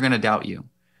itself, they're going to doubt you.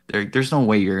 There's no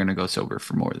way you're going to go sober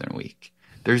for more than a week.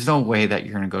 There's no way that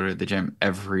you're going to go to the gym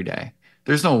every day.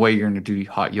 There's no way you're going to do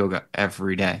hot yoga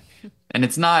every day. And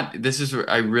it's not, this is,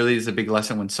 I really is a big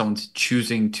lesson when someone's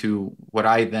choosing to, what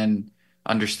I then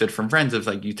understood from friends of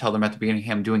like, you tell them at the beginning,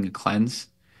 hey, I'm doing a cleanse.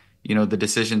 The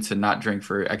decision to not drink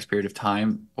for X period of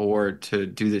time or to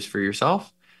do this for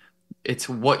yourself, it's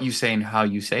what you say and how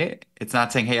you say it. It's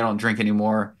not saying, hey, I don't drink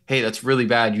anymore. Hey, that's really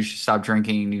bad. You should stop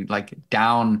drinking. You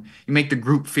you make the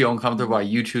group feel uncomfortable by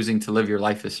you choosing to live your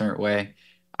life a certain way.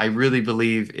 I really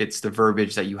believe it's the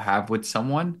verbiage that you have with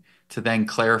someone to then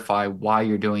clarify why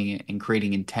you're doing it and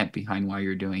creating intent behind why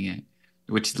you're doing it,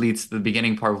 which leads to the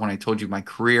beginning part of when I told you my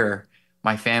career,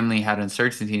 my family had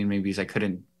uncertainty in me because I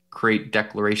couldn't create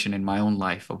declaration in my own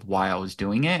life of why I was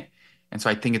doing it. And so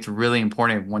I think it's really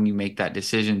important when you make that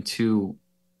decision to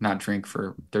not drink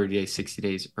for 30 days, 60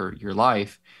 days, or your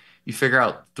life, you figure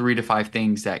out 3 to 5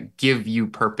 things that give you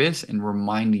purpose and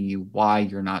reminding you why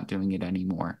you're not doing it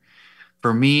anymore.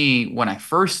 For me, when I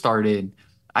first started,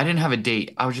 I didn't have a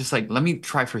date. I was just like, let me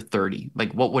try for 30.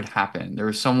 Like, what would happen? There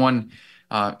was someone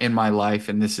in my life,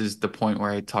 and this is the point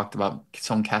where I talked about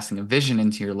someone casting a vision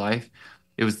into your life.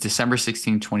 It was December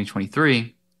 16,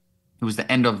 2023. It was the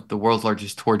end of the world's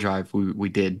largest tour drive we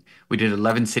did. We did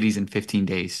 11 cities in 15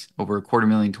 days. Over a quarter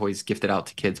million toys gifted out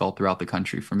to kids all throughout the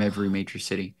country from every major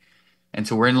city. And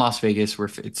so we're in Las Vegas.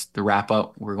 It's the wrap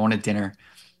up. We're going to dinner.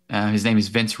 His name is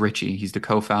Vince Ritchie. He's the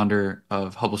co-founder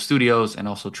of Hubble Studios and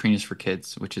also Trinas for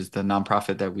Kids, which is the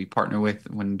nonprofit that we partner with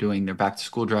when doing their back to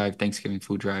school drive, Thanksgiving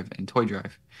food drive, and toy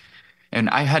drive. And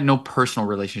I had no personal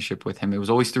relationship with him. It was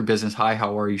always through business. Hi,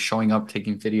 how are you? Showing up,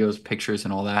 taking videos, pictures,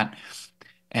 and all that.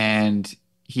 And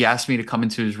he asked me to come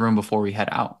into his room before we head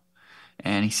out.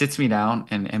 And he sits me down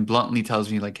and bluntly tells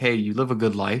me, like, hey, you live a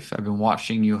good life. I've been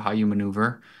watching you, how you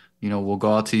maneuver. We'll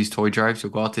go out to these toy drives,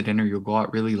 you'll go out to dinner, you'll go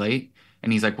out really late.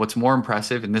 And he's like, what's more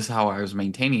impressive, and this is how I was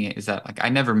maintaining it, is that like I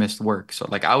never missed work. So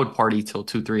like I would party till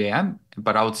 2, 3 a.m.,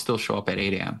 but I would still show up at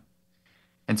 8 a.m.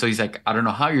 And so he's like, I don't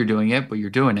know how you're doing it, but you're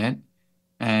doing it.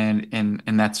 And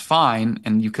that's fine.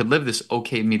 And you could live this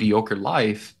okay, mediocre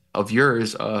life of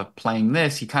yours, playing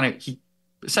this. He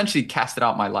essentially casted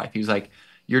out my life. He was like,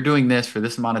 you're doing this for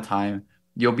this amount of time.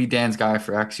 You'll be Dan's guy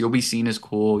for X. You'll be seen as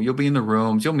cool. You'll be in the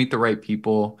rooms. You'll meet the right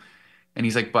people. And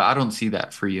he's like, but I don't see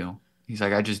that for you. He's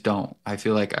like, I just don't. I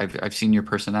feel like I've seen your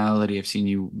personality. I've seen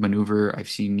you maneuver. I've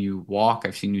seen you walk.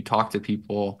 I've seen you talk to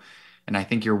people. And I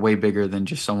think you're way bigger than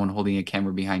just someone holding a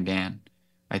camera behind Dan.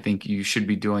 I think you should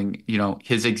be doing,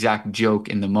 his exact joke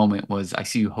in the moment was, I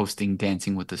see you hosting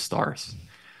Dancing with the Stars.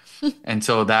 And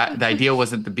so that the idea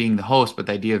wasn't the being the host, but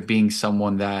the idea of being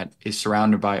someone that is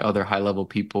surrounded by other high level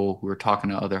people who are talking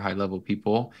to other high level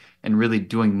people and really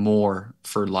doing more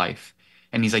for life.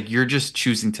 And he's like, you're just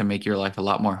choosing to make your life a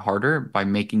lot more harder by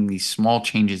making these small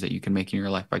changes that you can make in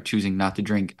your life by choosing not to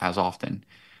drink as often,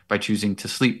 by choosing to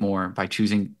sleep more, by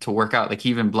choosing to work out. Like he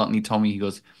even bluntly told me, he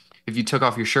goes, if you took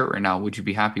off your shirt right now, would you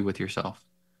be happy with yourself?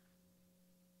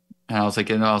 And I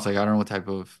don't know what type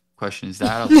of question is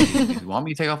that. I was like, do you want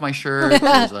me to take off my shirt? Or is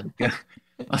like,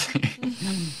 I was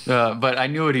like, but I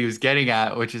knew what he was getting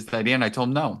at, which is the idea. And I told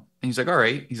him no. And he's like, all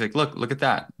right. He's like, look at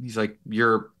that. He's like,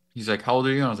 how old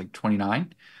are you? And I was like,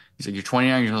 29. He's like, you're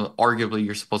 29 years old. Arguably,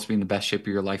 you're supposed to be in the best shape of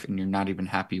your life, and you're not even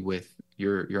happy with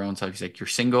your own self. He's like, you're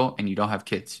single and you don't have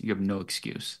kids. You have no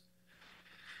excuse.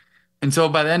 And so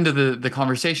by the end of the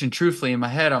conversation, truthfully, in my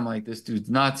head, I'm like, this dude's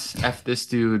nuts. F this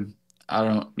dude. I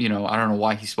don't know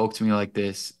why he spoke to me like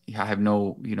this. I have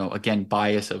no, again,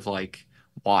 bias of like,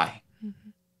 why?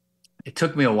 It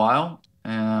took me a while.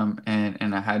 And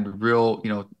I had real,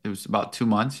 it was about 2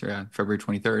 months, yeah, February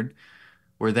 23rd,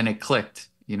 where then it clicked.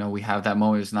 We have that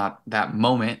moment. It's not that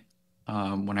moment.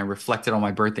 When I reflected on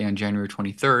my birthday on January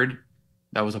 23rd,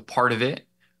 that was a part of it.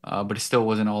 But it still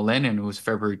wasn't all in. And it was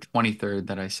February 23rd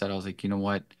that I said, I was like, you know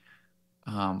what?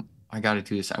 I got to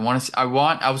do this.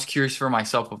 I was curious for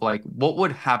myself of like, what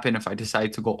would happen if I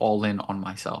decided to go all in on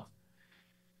myself?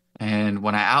 And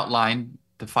when I outlined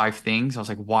the 5 things, I was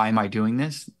like, why am I doing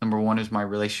this? Number one is my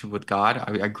relationship with God.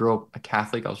 I grew up a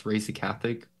Catholic. I was raised a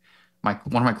Catholic. One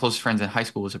of my closest friends in high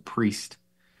school was a priest.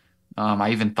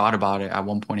 I even thought about it at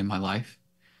one point in my life.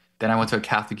 Then I went to a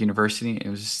Catholic university. It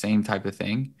was the same type of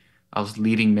thing. I was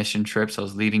leading mission trips. I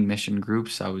was leading mission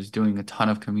groups. I was doing a ton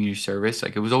of community service.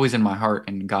 Like it was always in my heart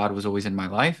and God was always in my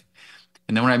life.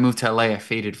 And then when I moved to LA, I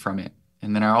faded from it.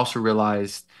 And then I also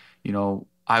realized,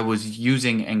 I was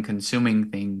using and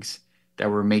consuming things that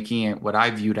were making it what I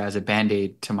viewed as a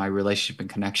band-aid to my relationship and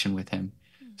connection with him.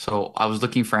 So I was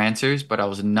looking for answers, but I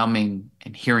was numbing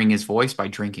and hearing his voice by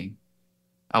drinking.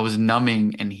 I was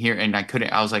numbing and I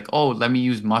couldn't, I was like, oh, let me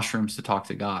use mushrooms to talk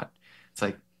to God. It's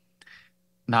like,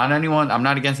 I'm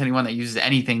not against anyone that uses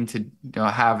anything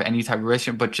to have any type of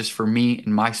relationship, but just for me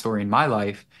and my story in my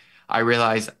life, I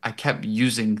realized I kept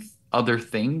using other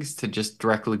things to just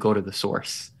directly go to the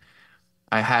source.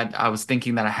 I was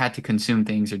thinking that I had to consume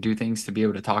things or do things to be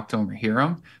able to talk to him or hear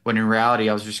him, when in reality,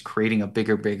 I was just creating a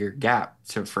bigger gap.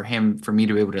 So for me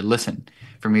to be able to listen,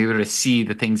 for me to be able to see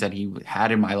the things that he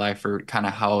had in my life or kind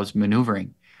of how I was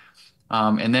maneuvering.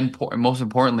 And then most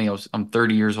importantly, I'm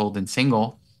 30 years old and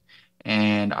single.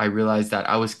 And I realized that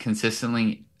I was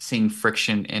consistently seeing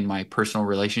friction in my personal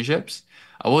relationships.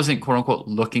 I wasn't quote unquote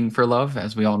looking for love.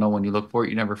 As we all know, when you look for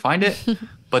it, you never find it.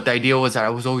 But the idea was that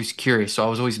I was always curious. So I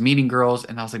was always meeting girls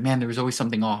and I was like, man, there was always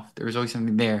something off. There was always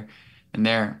something there and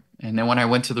there. And then when I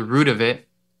went to the root of it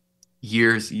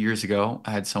years ago, I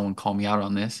had someone call me out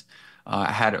on this.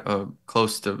 I had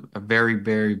close to a very,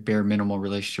 very bare minimal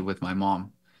relationship with my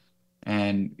mom.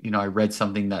 And, I read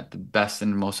something that the best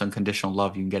and most unconditional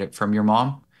love, you can get it from your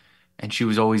mom. And she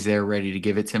was always there ready to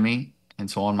give it to me. And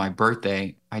so on my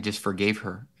birthday, I just forgave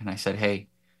her. And I said, hey,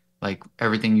 like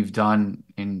everything you've done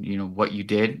and, what you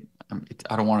did,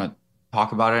 I don't want to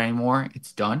talk about it anymore.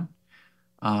 It's done.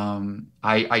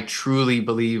 I truly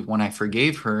believe when I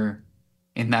forgave her,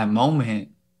 in that moment,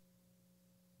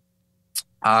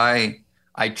 I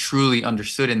I truly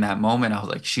understood in that moment. I was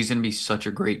like, she's gonna be such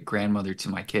a great grandmother to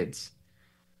my kids.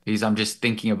 Because I'm just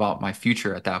thinking about my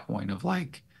future at that point of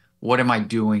like, what am I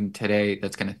doing today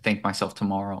that's going to thank myself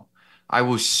tomorrow? I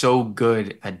was so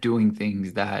good at doing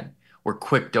things that were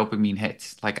quick dopamine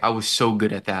hits. Like I was so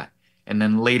good at that. And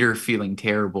then later feeling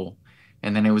terrible.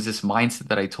 And then it was this mindset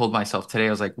that I told myself today.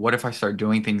 I was like, what if I start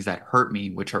doing things that hurt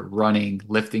me, which are running,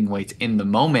 lifting weights in the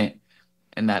moment,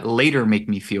 and that later make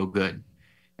me feel good?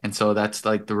 And so that's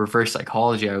like the reverse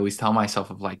psychology I always tell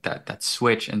myself of like that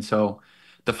switch. And so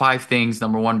the five things,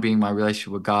 number one being my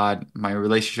relationship with God, my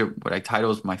relationship, what I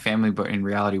title is my family, but in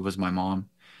reality was my mom.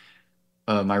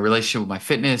 My relationship with my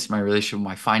fitness, my relationship with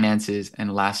my finances,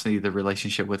 and lastly, the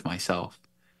relationship with myself.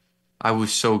 I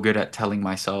was so good at telling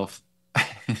myself,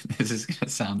 this is gonna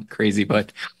sound crazy,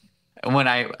 but when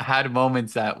I had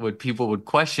moments that would people would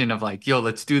question of like, yo,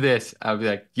 let's do this, I would be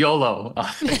like, YOLO. I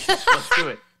was like, let's do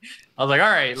it. I was like, all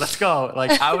right, let's go.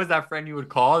 Like I was that friend you would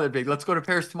call. They'd be like, let's go to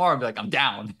Paris tomorrow. I'd be like, I'm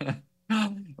down.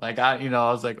 Like I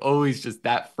was like always just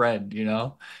that friend.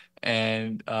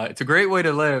 And it's a great way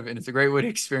to live, and it's a great way to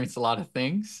experience a lot of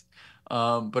things.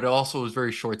 But it also was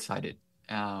very short-sighted,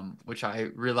 which I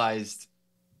realized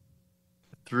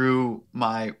through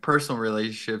my personal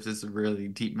relationships. This is a really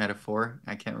deep metaphor.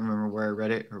 I can't remember where I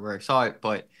read it or where I saw it,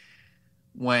 but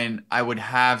when I would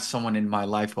have someone in my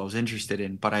life who I was interested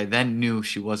in, but I then knew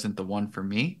she wasn't the one for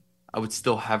me, I would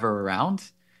still have her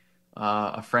around.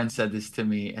 A friend said this to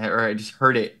me, or I just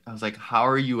heard it. I was like, how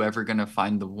are you ever going to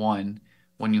find the one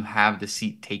when you have the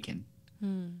seat taken?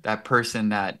 That person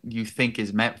that you think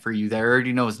is meant for you, that I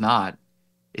already know is not,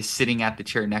 is sitting at the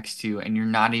chair next to you, and you're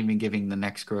not even giving the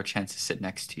next girl a chance to sit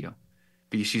next to you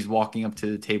because she's walking up to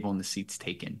the table and the seat's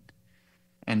taken.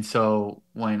 And so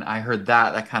when I heard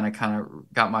that, that kind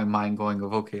of got my mind going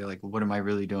of, okay, like what am I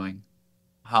really doing?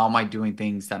 How am I doing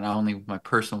things that not only with my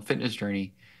personal fitness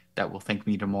journey that will thank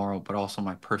me tomorrow, but also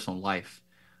my personal life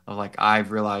of like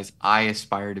I've realized I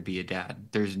aspire to be a dad.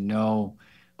 There's no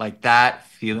like that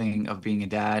feeling of being a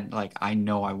dad, like I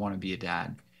know I want to be a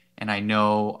dad. And I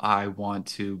know I want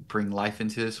to bring life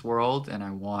into this world, and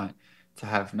I want to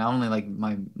have not only like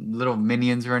my little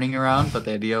minions running around, but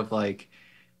the idea of like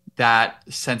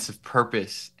that sense of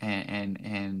purpose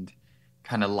and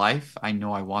kind of life. I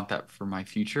know I want that for my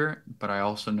future, but I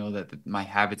also know that my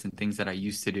habits and things that I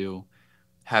used to do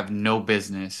have no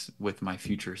business with my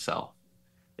future self.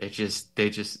 They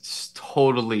just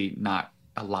totally not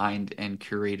aligned and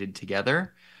curated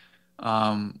together.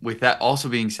 With that also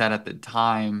being said, at the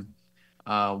time,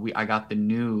 I got the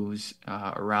news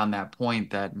around that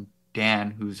point that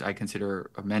Dan, who's I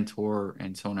consider a mentor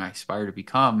and someone I aspire to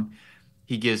become,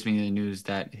 he gives me the news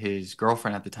that his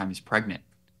girlfriend at the time is pregnant.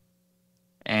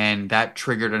 And that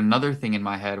triggered another thing in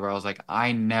my head where I was like,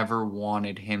 I never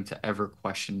wanted him to ever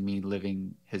question me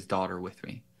living his daughter with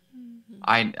me.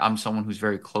 I'm someone who's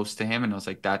very close to him, and I was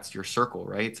like, that's your circle,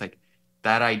 right? It's like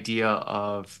that idea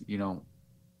of,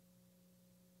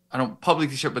 I don't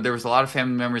publicly share, but there was a lot of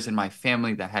family members in my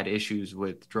family that had issues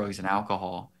with drugs and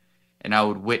alcohol. And I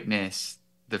would witness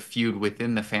the feud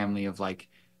within the family of like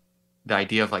the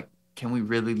idea of like, can we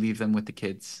really leave them with the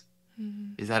kids?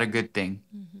 Is that a good thing?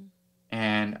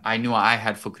 And I knew I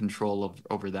had full control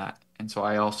over that. And so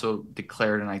I also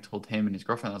declared, and I told him and his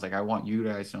girlfriend, I was like, I want you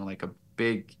guys to know, like, a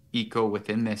big eco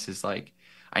within this is like,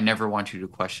 I never want you to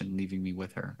question leaving me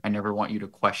with her. I never want you to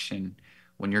question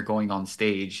when you're going on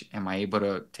stage, am I able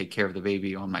to take care of the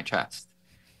baby on my chest?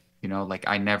 Like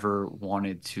I never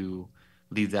wanted to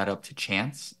leave that up to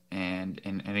chance. And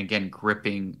again,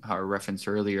 gripping how I referenced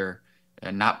earlier,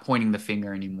 and not pointing the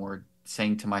finger anymore,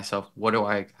 saying to myself, what do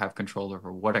I have control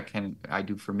over? What can I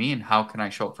do for me, and how can I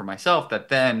show up for myself that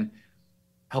then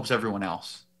helps everyone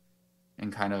else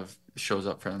and kind of shows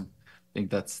up for them? I think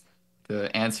that's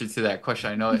the answer to that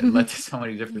question. I know it led to so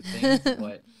many different things,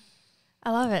 but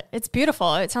I love it. It's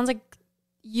beautiful. It sounds like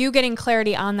you getting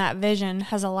clarity on that vision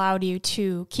has allowed you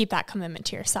to keep that commitment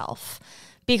to yourself,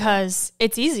 because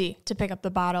it's easy to pick up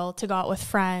the bottle, to go out with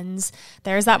friends.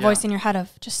 There's that voice in your head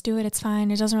of just do it. It's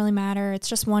fine. It doesn't really matter. It's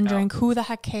just one drink. Who the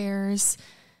heck cares?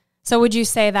 So would you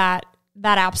say that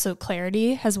that absolute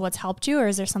clarity has what's helped you, or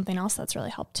is there something else that's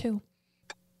really helped too?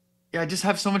 yeah, I just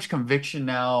have so much conviction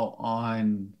now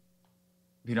on,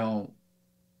 you know,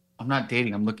 I'm not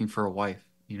dating. I'm looking for a wife.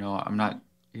 I'm not,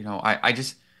 I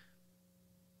just,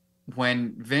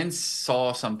 when Vince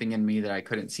saw something in me that I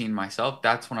couldn't see in myself,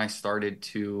 that's when I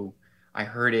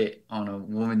heard it on a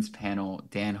women's panel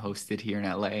Dan hosted here in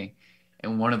LA.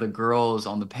 And one of the girls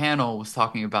on the panel was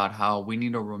talking about how we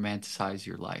need to romanticize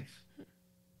your life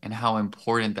and how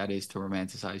important that is to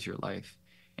romanticize your life.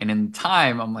 And in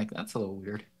time, I'm like, that's a little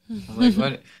weird. I was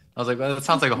like, what? I was like, well, that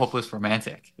sounds like a hopeless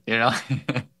romantic, you know?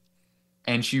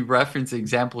 And she referenced the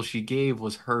example she gave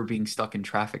was her being stuck in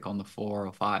traffic on the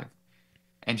 405.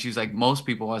 And she was like, most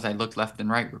people, as I looked left and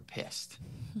right, were pissed.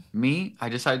 Me, I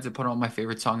decided to put on my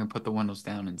favorite song and put the windows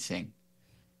down and sing.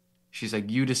 She's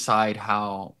like, you decide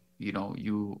how,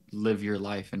 you live your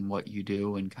life and what you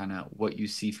do and kind of what you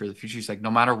see for the future. She's like,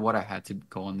 no matter what, I had to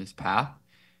go on this path,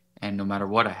 and no matter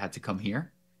what, I had to come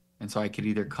here. And so I could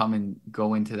either come and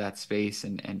go into that space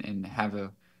and have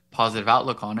a positive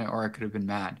outlook on it, or I could have been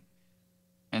mad.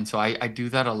 And so I do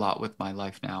that a lot with my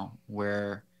life now,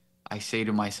 where I say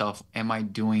to myself, am I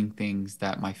doing things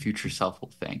that my future self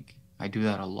will think? I do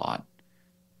that a lot.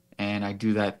 And I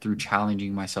do that through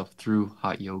challenging myself through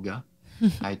hot yoga.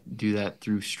 I do that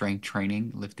through strength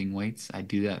training, lifting weights. I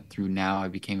do that through now I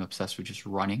became obsessed with just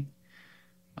running,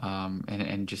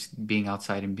 and just being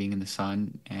outside and being in the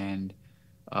sun. And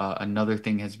another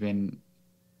thing has been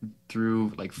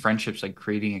through like friendships, like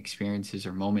creating experiences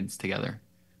or moments together,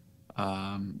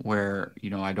 where,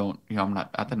 I don't, I'm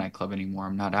not at the nightclub anymore.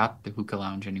 I'm not at the hookah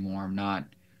lounge anymore. I'm not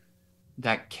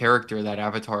that character, that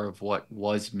avatar of what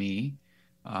was me.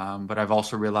 But I've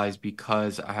also realized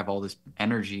because I have all this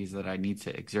energies that I need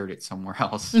to exert it somewhere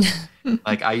else.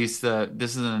 Like I used to,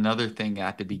 this is another thing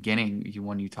at the beginning,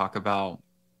 when you talk about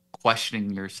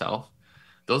questioning yourself,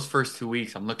 those first 2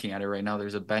 weeks, I'm looking at it right now.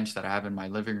 There's a bench that I have in my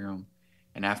living room.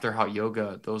 And after hot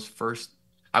yoga,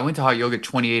 I went to hot yoga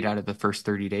 28 out of the first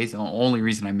 30 days. The only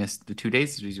reason I missed the 2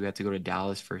 days is because we had to go to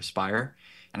Dallas for Aspire.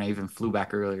 And I even flew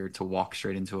back earlier to walk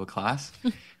straight into a class.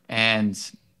 And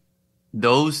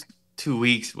those 2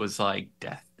 weeks was like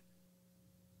death.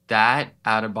 That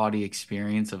out of body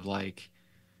experience of like,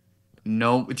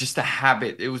 no, just a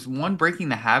habit. It was one, breaking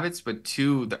the habits, but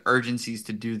two, the urgencies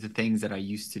to do the things that I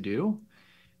used to do.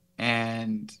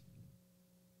 And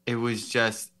it was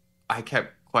just, I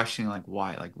kept questioning like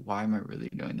why? Like why am I really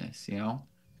doing this,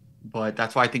 But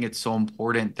that's why I think it's so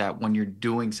important that when you're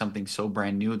doing something so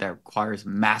brand new that requires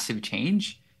massive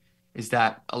change, is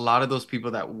that a lot of those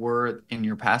people that were in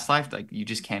your past life, like you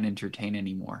just can't entertain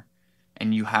anymore.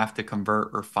 And you have to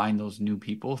convert or find those new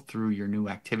people through your new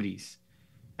activities.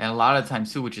 And a lot of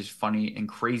times too, which is funny and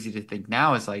crazy to think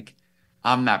now, is like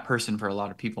I'm that person for a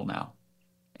lot of people now.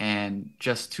 And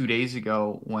just 2 days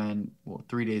ago, well,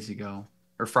 3 days ago,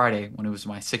 or Friday, when it was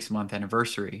my 6 month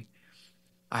anniversary,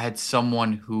 I had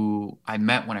someone who I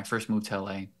met when I first moved to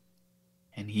LA,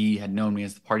 and he had known me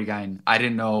as the party guy, and I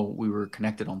didn't know we were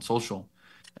connected on social,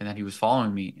 and that he was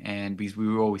following me, and because we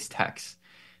were always text.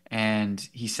 And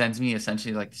he sends me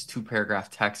essentially like this 2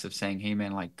 paragraph text of saying, "Hey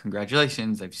man, like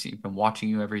congratulations. Been watching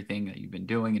you, everything that you've been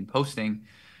doing and posting.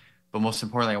 But most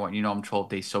importantly, I want you to know I'm 12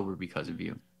 days sober because of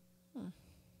you."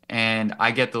 And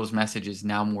I get those messages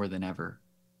now more than ever.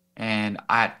 And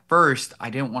at first, I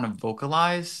didn't want to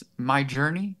vocalize my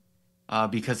journey,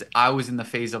 because I was in the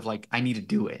phase of like, I need to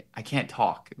do it. I can't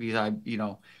talk because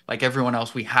like everyone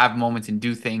else, we have moments and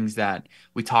do things that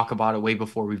we talk about it way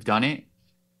before we've done it.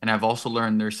 And I've also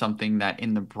learned there's something that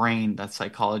in the brain, that's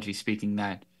psychology speaking,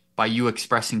 that by you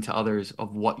expressing to others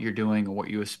of what you're doing or what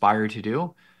you aspire to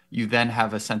do, you then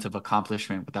have a sense of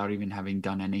accomplishment without even having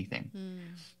done anything.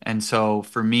 And so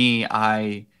for me,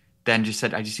 I then just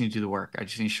said, I just need to do the work. I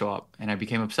just need to show up. And I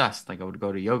became obsessed. Like I would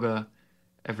go to yoga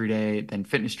every day, then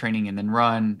fitness training, and then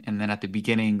run. And then at the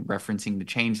beginning, referencing the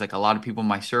change, like a lot of people in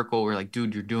my circle were like,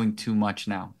 dude, you're doing too much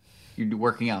now. You're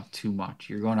working out too much.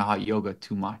 You're going to hot yoga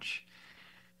too much.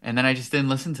 And then I just didn't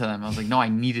listen to them. I was like, no, I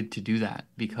needed to do that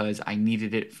because I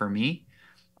needed it for me.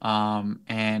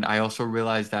 And I also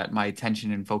realized that my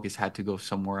attention and focus had to go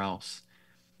somewhere else.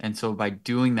 And so by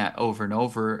doing that over and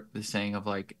over, the saying of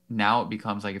like, now it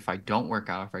becomes like, if I don't work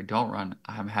out, if I don't run,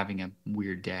 I'm having a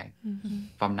weird day.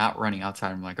 If I'm not running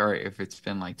outside, I'm like, all right, if it's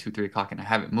been like 2, 3 o'clock and I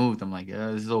haven't moved, I'm like,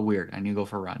 this is a little weird. I need to go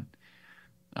for a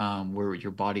run. Where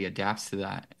your body adapts to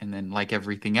that. And then like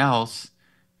everything else,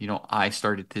 I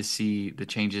started to see the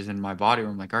changes in my body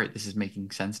where I'm like, all right, this is making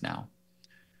sense now.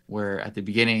 Where at the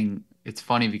beginning, it's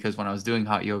funny because when I was doing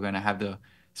hot yoga and I have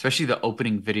especially the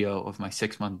opening video of my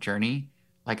 6 month journey,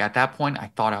 like at that point,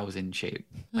 I thought I was in shape.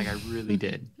 Like I really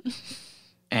did.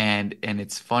 And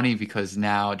it's funny because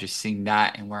now just seeing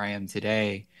that and where I am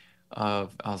today, I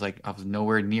was like, I was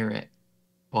nowhere near it,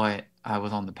 but I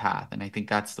was on the path. And I think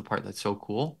that's the part that's so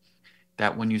cool,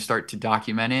 that when you start to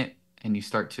document it and you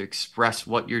start to express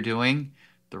what you're doing,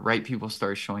 the right people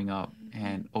start showing up.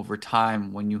 And over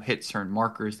time, when you hit certain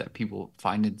markers that people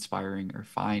find inspiring or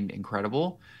find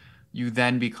incredible, you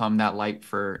then become that light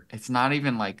for, it's not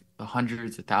even like the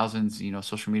hundreds of thousands,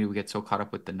 social media, we get so caught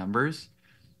up with the numbers,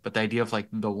 But the idea of like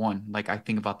the one, like I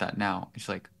think about that now. It's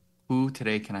like, who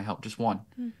today can I help? Just one.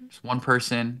 Mhm. Just one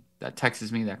person that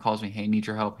texts me, that calls me, hey, need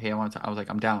your help. Hey, I want to. I was like,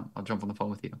 I'm down. I'll jump on the phone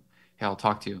with you. Hey, I'll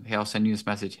talk to you. Hey, I'll send you this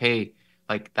message. Hey,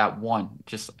 like that one,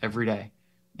 just every day.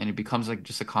 And it becomes like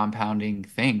just a compounding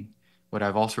thing. What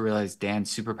I've also realized,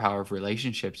 Dan's superpower of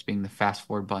relationships being the fast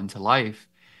forward button to life,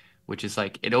 which is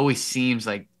like it always seems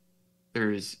like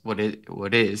there's what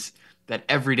is that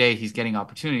every day he's getting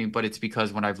opportunity, but it's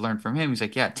because when I've learned from him, he's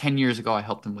like, yeah, 10 years ago I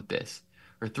helped him with this,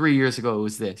 or 3 years ago it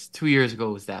was this, 2 years ago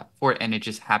it was that, and it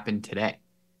just happened today.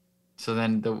 So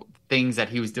then the things that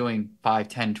he was doing 5,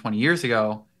 10, 20 years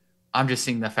ago, I'm just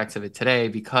seeing the effects of it today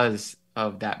because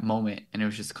of that moment. And it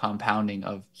was just compounding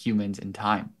of humans and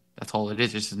time. That's all it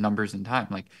is, just numbers and time.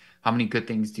 Like how many good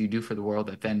things do you do for the world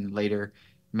that then later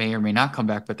may or may not come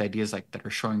back, but the ideas like that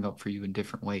are showing up for you in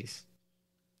different ways.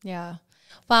 Yeah.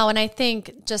 Wow. And I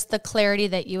think just the clarity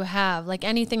that you have, like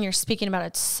anything you're speaking about,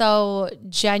 it's so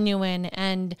genuine.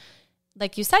 And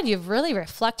like you said, you've really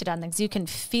reflected on things. You can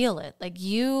feel it. Like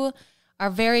you are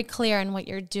very clear on what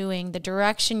you're doing, the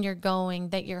direction you're going,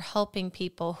 that you're helping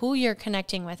people, who you're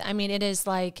connecting with. I mean, it is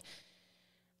like,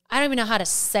 I don't even know how to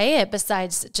say it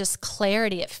besides just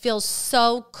clarity. It feels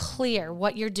so clear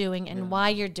what you're doing and why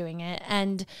you're doing it.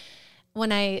 And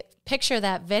when I picture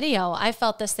that video, I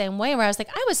felt the same way where I was like,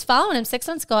 I was following him 6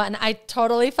 months ago and I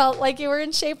totally felt like you were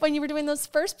in shape when you were doing those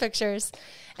first pictures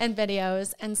and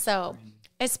videos. And so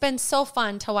it's been so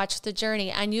fun to watch the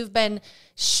journey, and you've been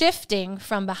shifting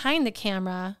from behind the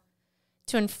camera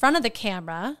to in front of the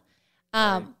camera,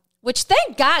 which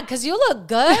thank God, because you look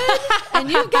good and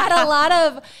you've got a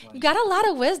lot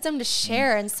of wisdom to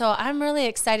share. And so I'm really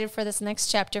excited for this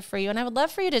next chapter for you. And I would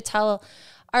love for you to tell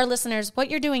our listeners what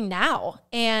you're doing now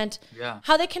and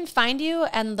how they can find you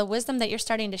and the wisdom that you're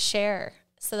starting to share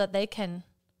so that they can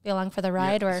be along for the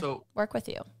ride or work with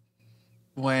you.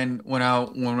 When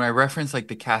I referenced like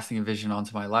the casting a vision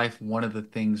onto my life, one of the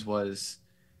things was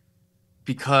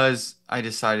because I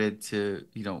decided to,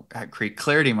 create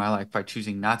clarity in my life by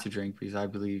choosing not to drink because I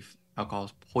believe alcohol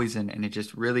is poison, and it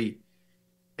just really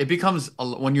it becomes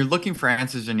when you're looking for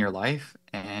answers in your life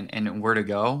and where to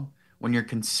go, when you're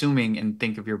consuming and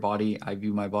think of your body, I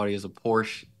view my body as a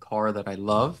Porsche car that I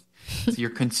love. So you're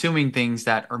consuming things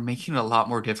that are making it a lot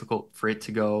more difficult for it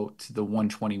to go to the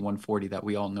 120, 140 that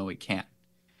we all know it can't.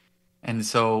 And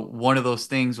so one of those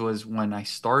things was when I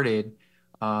started,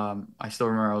 I still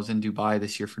remember I was in Dubai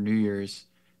this year for New Year's,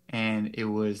 and it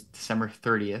was December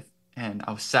 30th, and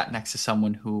I was sat next to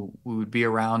someone who we would be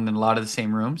around in a lot of the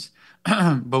same rooms,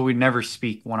 but we'd never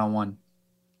speak one on one.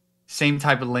 Same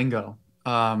type of lingo.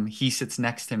 He sits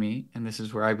next to me, and this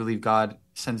is where I believe God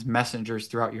sends messengers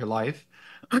throughout your life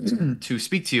to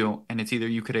speak to you, and it's either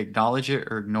you could acknowledge it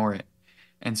or ignore it.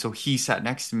 And so he sat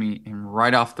next to me and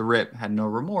right off the rip had no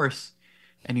remorse.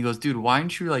 And he goes, dude, why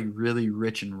aren't you like really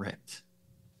rich and ripped?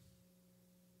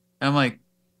 And I'm like,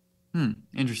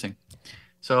 interesting.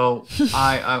 So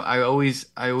I always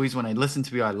when I listen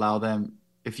to you, I allow them.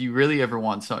 If you really ever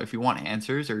want if you want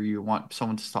answers or you want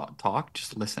someone to talk,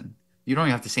 just listen. You don't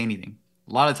even have to say anything.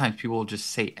 A lot of times people will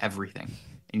just say everything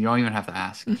and you don't even have to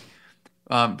ask.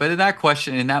 But in that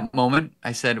question, in that moment,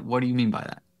 I said, what do you mean by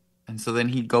that? And so then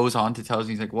he goes on to tell us,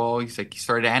 he's like, well, he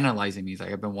started analyzing me. He's like,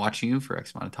 I've been watching you for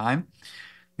X amount of time.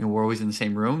 We're always in the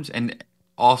same rooms. And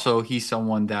also he's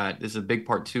someone that is a big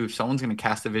part too. If someone's going to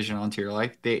cast a vision onto your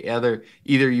life, they either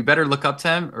you better look up to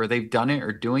them or they've done it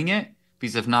or doing it.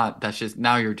 Because if not, that's just,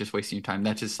 now you're just wasting your time.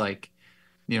 That's just like,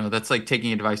 that's like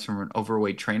taking advice from an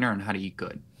overweight trainer on how to eat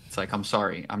good. It's like, I'm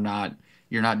sorry,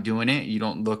 you're not doing it. You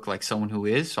don't look like someone who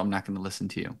is, so I'm not going to listen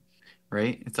to you.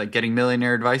 Right? It's like getting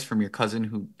millionaire advice from your cousin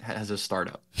who has a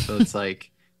startup. So it's like,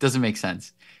 doesn't make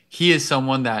sense. He is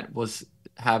someone that was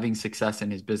having success in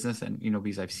his business and,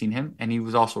 because I've seen him, and he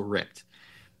was also ripped.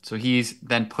 So he's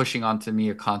then pushing onto me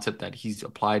a concept that he's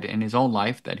applied in his own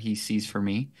life that he sees for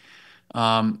me.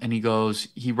 And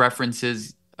he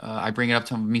references, I bring it up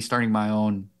to him, me starting my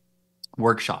own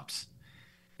workshops.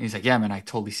 And he's like, yeah, man, I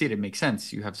totally see it. It makes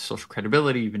sense. You have social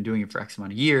credibility. You've been doing it for X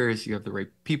amount of years. You have the right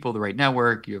people, the right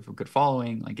network. You have a good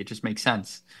following. Like, it just makes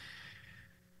sense.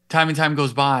 Time and time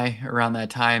goes by. Around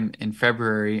that time in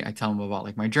February, I tell him about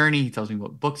like my journey. He tells me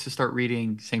what books to start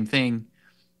reading. Same thing.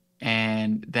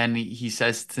 And then he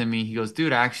says to me, he goes,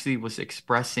 dude, I actually was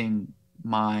expressing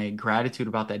my gratitude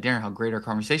about that dinner, how great our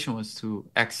conversation was to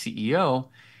ex-CEO.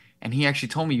 And he actually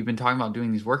told me, you've been talking about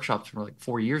doing these workshops for like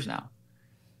 4 years now.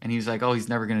 And he was like, oh, he's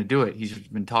never going to do it. He's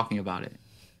just been talking about it.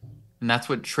 And that's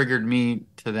what triggered me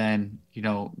to then,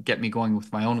 get me going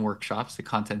with my own workshops, the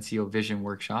Content CEO Vision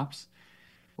workshops,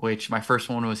 which my first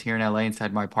one was here in LA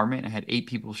inside my apartment. I had 8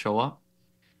 people show up.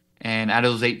 And out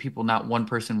of those 8 people, not one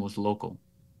person was local.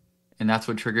 And that's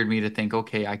what triggered me to think,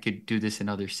 okay, I could do this in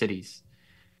other cities.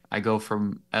 I go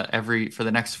from for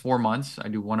the next 4 months, I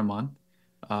do one a month.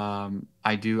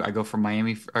 I go from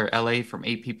Miami or LA from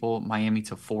 8 people, Miami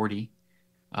to 40.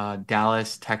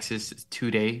 Dallas, Texas is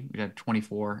 2 day. We had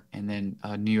 24. And then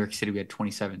New York City, we had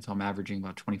 27. So I'm averaging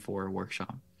about 24 a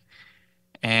workshop.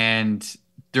 And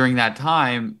during that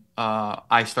time,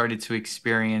 I started to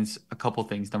experience a couple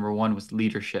things. Number one was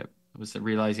leadership. It was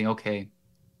realizing, okay,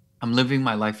 I'm living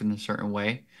my life in a certain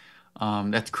way.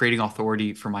 That's creating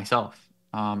authority for myself.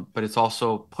 But it's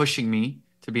also pushing me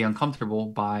to be uncomfortable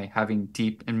by having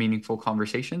deep and meaningful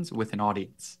conversations with an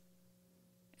audience.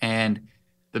 And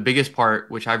the biggest part,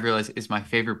 which I've realized is my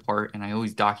favorite part, and I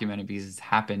always document it because it's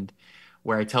happened,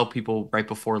 where I tell people right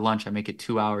before lunch, I make it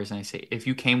 2 hours, and I say, if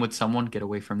you came with someone, get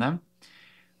away from them.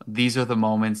 These are the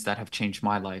moments that have changed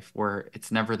my life, where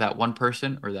it's never that one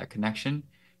person or that connection.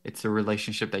 It's a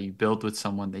relationship that you build with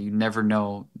someone that you never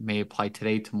know may apply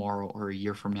today, tomorrow, or a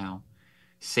year from now.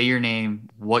 Say your name,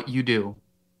 what you do,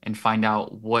 and find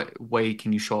out what way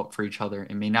can you show up for each other.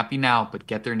 It may not be now, but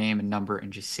get their name and number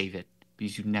and just save it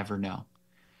because you never know.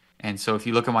 And so if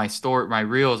you look at my store, my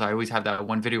reels, I always have that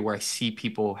one video where I see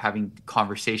people having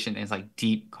conversation and it's like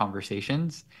deep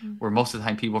conversations where most of the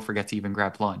time people forget to even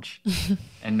grab lunch.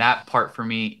 And that part for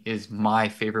me is my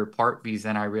favorite part because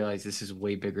then I realize this is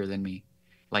way bigger than me.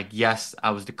 Like, yes,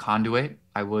 I was the conduit.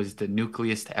 I was the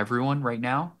nucleus to everyone right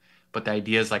now. But the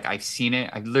idea is like I've seen it.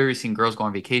 I've literally seen girls go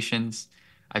on vacations.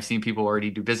 I've seen people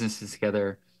already do businesses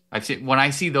together. I've seen when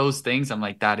I see those things, I'm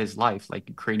like, that is life,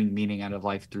 like creating meaning out of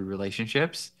life through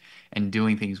relationships and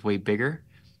doing things way bigger.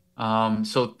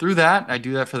 So through that, I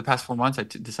do that for the past 4 months.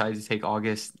 Decided to take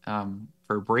August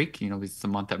for a break. You know, it's the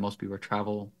month that most people are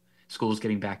travel, school's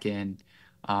getting back in,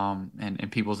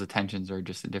 and people's attentions are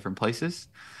just in different places.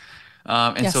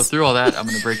 And so Yes. through all that, I'm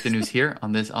going to break the news here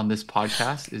on this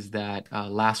podcast is that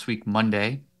last week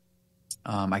Monday,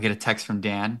 I get a text from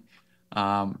Dan.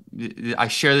 I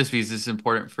share this because this is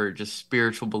important for just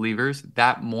spiritual believers.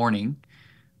 That morning,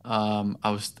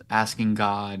 I was asking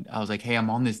God. I was like, "Hey, I'm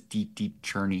on this deep, deep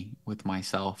journey with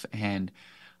myself, and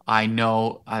I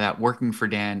know that working for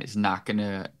Dan is not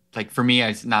gonna like for me.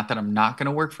 It's not that I'm not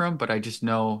gonna work for him, but I just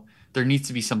know there needs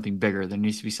to be something bigger. There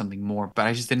needs to be something more. But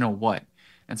I just didn't know what.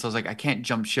 And so I was like, I can't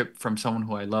jump ship from someone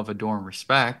who I love, adore, and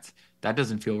respect. That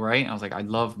doesn't feel right. And I was like, I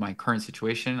love my current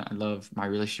situation. I love my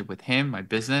relationship with him, my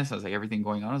business. I was like, everything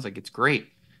going on. I was like, it's great.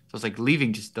 So I was like,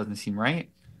 leaving just doesn't seem right.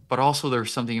 But also,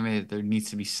 there's something in me that there needs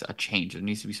to be a change. There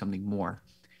needs to be something more.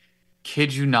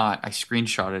 Kid you not, I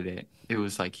screenshotted it. It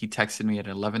was like he texted me at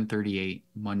 11:38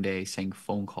 Monday saying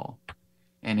phone call.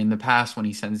 And in the past, when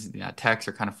he sends that text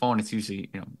or kind of phone, it's usually,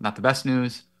 not the best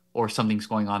news or something's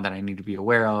going on that I need to be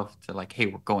aware of to like, hey,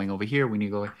 we're going over here. We need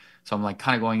to go. So I'm like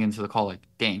kind of going into the call like,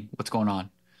 dang, what's going on?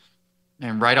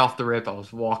 And right off the rip, I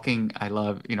was walking. I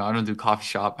love, I don't do coffee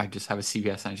shop. I just have a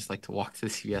CVS and I just like to walk to the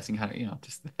CVS and kind of,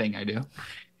 just the thing I do.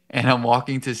 And I'm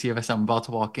walking to CVS. I'm about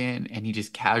to walk in, and he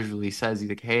just casually says, he's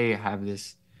like, "Hey, I have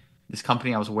this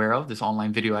company I was aware of, this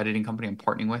online video editing company I'm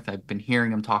partnering with. I've been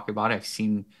hearing him talk about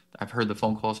it. I've heard the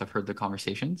phone calls, I've heard the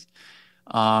conversations."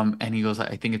 And he goes,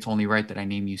 "I think it's only right that I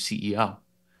name you CEO."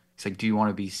 He's like, "Do you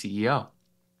want to be CEO?"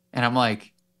 And I'm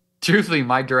like, truthfully,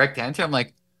 my direct answer, I'm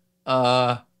like,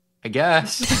 uh, I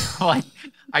guess. Like,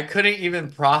 I couldn't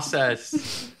even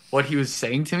process what he was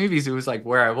saying to me because it was like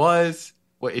where I was.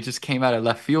 What it just came out of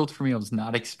left field for me. I was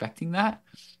not expecting that.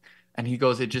 And he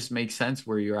goes, it just makes sense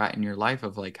where you're at in your life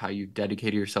of like how you've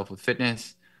dedicated yourself with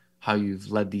fitness, how you've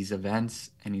led these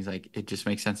events. And he's like, it just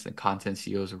makes sense that content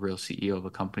CEO is a real CEO of a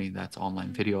company that's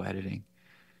online video editing.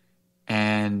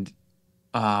 And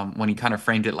when he kind of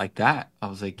framed it like that, I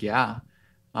was like, yeah.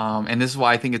 And this is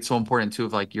why I think it's so important too,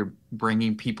 of like you're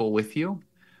bringing people with you.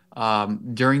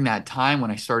 During that time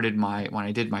when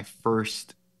I did my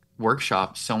first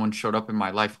workshop, someone showed up in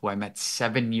my life who I met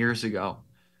 7 years ago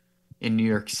in New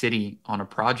York City on a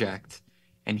project.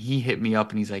 And he hit me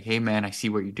up and he's like, "Hey man, I see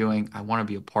what you're doing. I want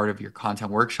to be a part of your content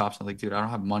workshops." I'm like, "Dude, I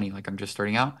don't have money. Like I'm just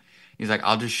starting out." He's like,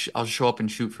 I'll show up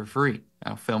and shoot for free.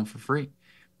 I'll film for free."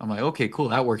 I'm like, "Okay, cool.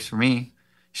 That works for me."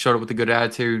 Showed up with a good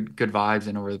attitude, good vibes.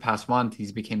 And over the past month,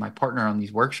 he's became my partner on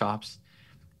these workshops.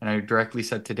 And I directly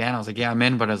said to Dan, I was like, "Yeah, I'm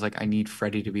in," but I was like, "I need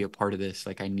Freddie to be a part of this.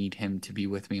 Like I need him to be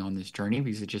with me on this journey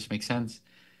because it just makes sense."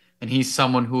 And he's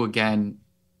someone who, again,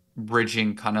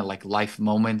 bridging kind of like life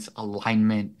moments,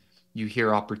 alignment. You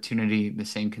hear opportunity, the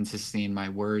same consistency in my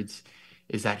words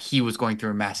is that he was going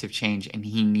through a massive change and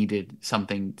he needed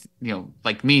something,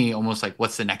 like me, almost like,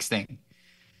 what's the next thing?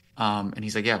 And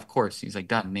he's like, "Yeah, of course." He's like,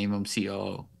 "Done. Name him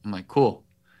COO." I'm like, "Cool."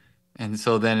 And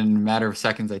so then in a matter of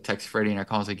seconds, I text Freddie and I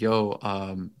call him, I was like,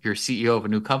 yo, you're CEO of a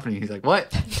new company. He's like,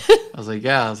 what? I was like,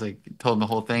 yeah. I was like, told him the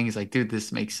whole thing. He's like, dude,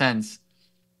 this makes sense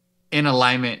in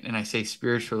alignment. And I say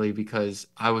spiritually because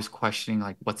I was questioning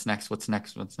like, what's next? What's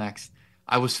next? What's next?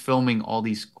 I was filming all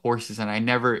these courses and I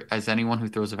never, as anyone who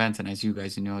throws events and as you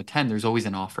guys, attend, there's always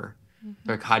an offer.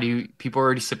 Like, how do you, people are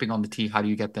already sipping on the tea. How do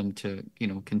you get them to,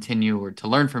 continue or to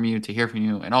learn from you, to hear from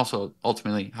you? And also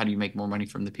ultimately, how do you make more money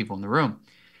from the people in the room?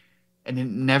 And it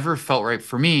never felt right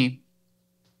for me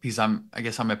because I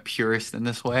guess I'm a purist in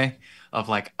this way of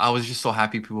like, I was just so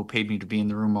happy people paid me to be in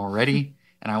the room already.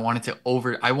 And I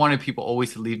wanted people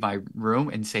always to leave my room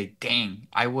and say, dang,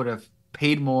 I would have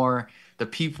paid more. The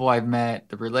people I've met,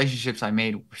 the relationships I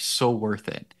made were so worth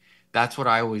it. That's what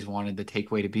I always wanted the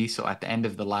takeaway to be. So at the end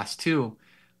of the last two,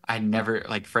 I never,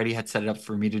 like, Freddie had set it up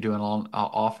for me to do an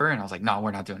offer. And I was like, no,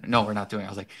 we're not doing it. No, we're not doing it. I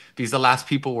was like, because the last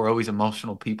people were always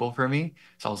emotional people for me.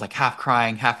 So I was like half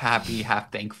crying, half happy,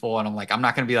 half thankful. And I'm like, I'm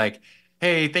not going to be like,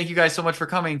 hey, thank you guys so much for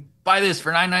coming. Buy this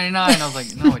for $9.99. I was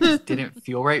like, no, it just didn't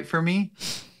feel right for me.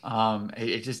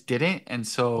 It just didn't. And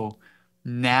so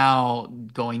now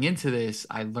going into this,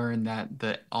 I learned that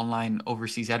the online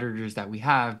overseas editors that we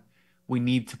have, we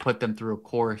need to put them through a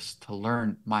course to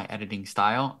learn my editing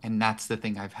style. And that's the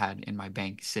thing I've had in my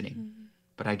bank sitting,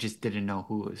 but I just didn't know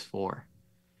who it was for.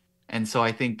 And so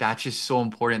I think that's just so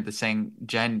important. The saying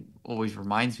Jen always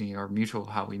reminds me, or mutual,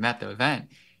 how we met the event,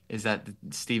 is that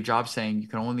Steve Jobs saying you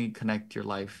can only connect your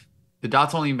life. The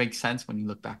dots only make sense when you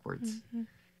look backwards.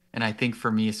 And I think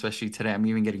for me, especially today, I'm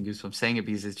even getting goosebumps saying it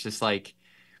because it's just like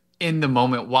in the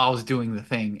moment while I was doing the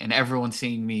thing and everyone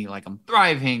seeing me like I'm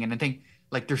thriving. And I think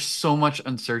like there's so much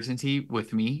uncertainty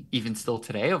with me, even still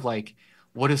today, of like,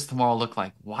 what does tomorrow look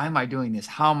like? Why am I doing this?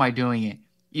 How am I doing it?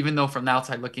 Even though from the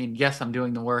outside looking, yes, I'm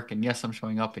doing the work, and yes, I'm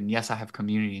showing up, and yes, I have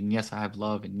community, and yes, I have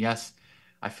love, and yes,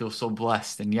 I feel so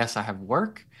blessed, and yes, I have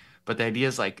work. But the idea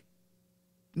is like,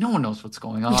 no one knows what's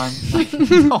going on. Like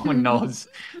no one knows.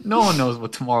 No one knows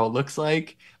what tomorrow looks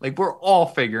like. Like we're all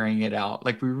figuring it out.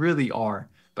 Like we really are.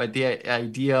 But the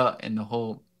idea and the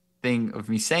whole thing of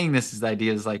me saying this is the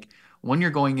idea is like when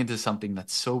you're going into something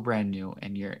that's so brand new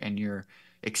and you're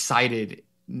excited,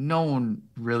 no one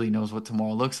really knows what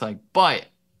tomorrow looks like. But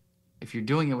if you're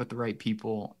doing it with the right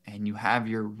people and you have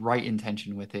your right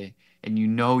intention with it and you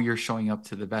know you're showing up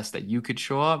to the best that you could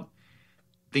show up,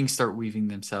 things start weaving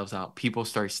themselves out. People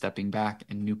start stepping back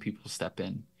and new people step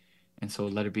in. And so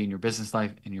let it be in your business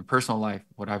life, in your personal life.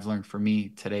 What I've learned for me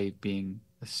today being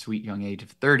a sweet young age of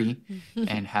 30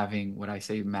 and having what I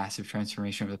say massive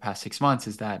transformation over the past 6 months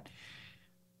is that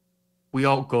we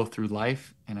all go through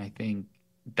life. And I think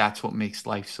that's what makes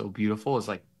life so beautiful is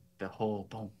like the whole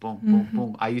boom, boom, boom,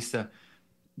 boom. I used to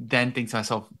then think to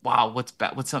myself, wow, what's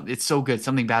bad? What's something? It's so good.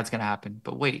 Something bad's going to happen.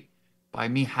 But wait, by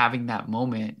me having that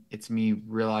moment, it's me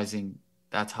realizing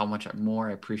that's how much more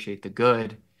I appreciate the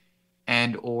good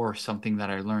and or something that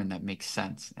I learned that makes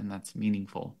sense and that's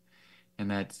meaningful. And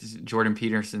that Jordan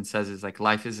Peterson says is like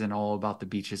life isn't all about the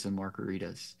beaches and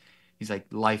margaritas. He's like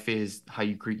life is how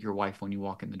you greet your wife when you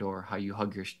walk in the door, how you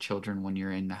hug your children when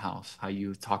you're in the house, how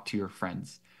you talk to your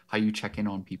friends, how you check in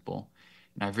on people.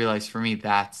 And I've realized for me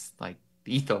that's like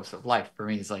the ethos of life for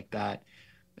me is like that.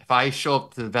 If I show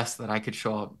up to the best that I could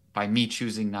show up by me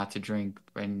choosing not to drink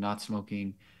and not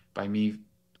smoking, by me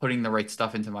putting the right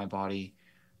stuff into my body,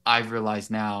 I've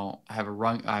realized now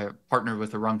I partnered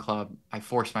with a run club. I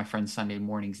force my friends Sunday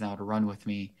mornings now to run with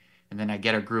me. And then I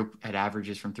get a group at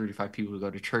averages from 3 to 5 people to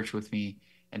go to church with me.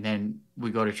 And then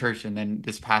we go to church. And then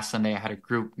this past Sunday, I had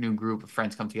a new group of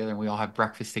friends come together and we all have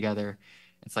breakfast together.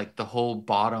 It's like the whole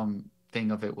bottom thing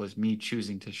of it was me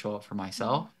choosing to show up for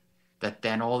myself. That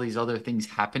then all these other things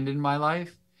happened in my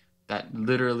life that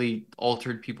literally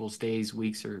altered people's days,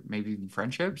 weeks, or maybe even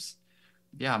friendships.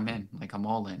 Yeah, man, like I'm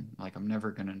all in. Like I'm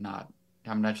never gonna not,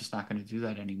 I'm not just not gonna do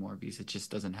that anymore because it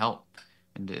just doesn't help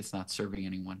and it's not serving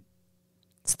anyone.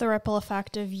 It's the ripple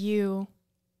effect of you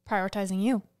prioritizing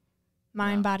you,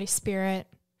 mind, body, spirit,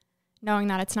 knowing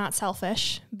that it's not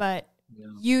selfish, but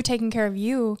you taking care of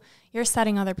you, you're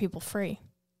setting other people free.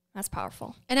 That's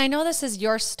powerful. And I know this is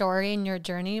your story and your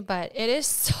journey, but it is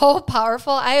so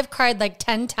powerful. I have cried like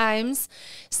 10 times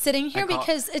sitting here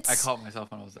because I caught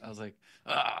myself when I was like,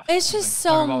 it's just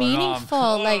so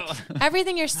meaningful. Like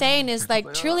everything you're saying is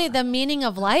like truly the meaning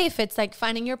of life. It's like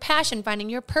finding your passion, finding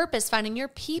your purpose, finding your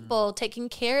people, taking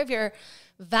care of your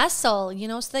vessel,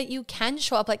 so that you can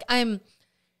show up. Like I'm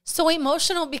so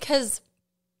emotional because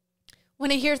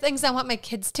when I hear things I want my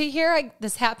kids to hear,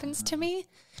 this happens to me.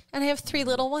 And I have 3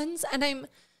 little ones, and I'm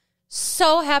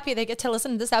so happy they get to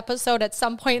listen to this episode at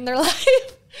some point in their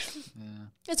life.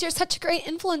 Because you're such a great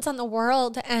influence on the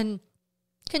world and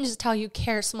can just tell you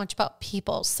care so much about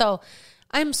people. So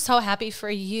I'm so happy for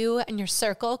you and your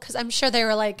circle because I'm sure they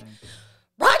were like,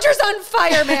 Roger's on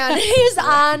fire, man. He's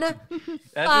on That's the thing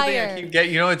I fire. keep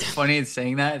getting. You know, it's funny in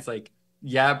saying that. It's like,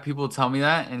 yeah, people tell me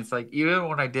that. And it's like, even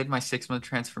when I did my 6 month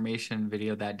transformation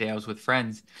video that day, I was with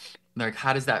friends. And they're like,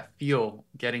 how does that feel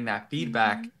getting that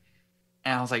feedback?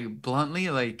 And I was like, bluntly,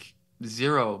 like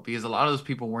zero, because a lot of those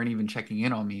people weren't even checking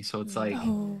in on me. So it's like,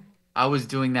 Oh, I was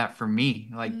doing that for me.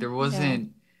 Like, there yeah.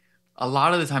 wasn't a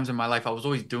lot of the times in my life, I was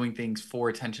always doing things for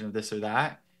attention of this or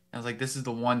that. And I was like, this is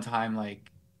the one time, like,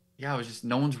 yeah, I was just,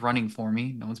 no one's running for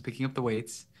me. No one's picking up the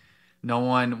weights. No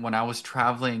one, when I was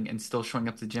traveling and still showing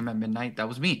up to the gym at midnight, that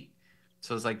was me.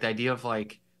 So it's like the idea of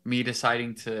like me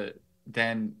deciding to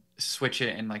then switch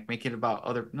it and like make it about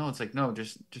other, no, it's like, no,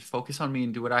 just focus on me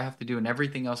and do what I have to do. And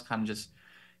everything else kind of just,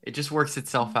 it just works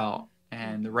itself out.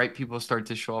 And the right people start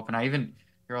to show up. And I even,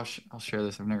 here, I'll share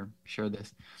this. I've never shared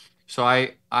this. So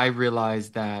I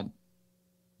realized that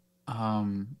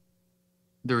um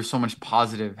there was so much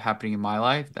positive happening in my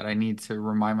life that I need to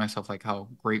remind myself like how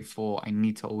grateful I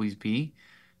need to always be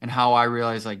and how I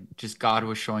realized like just God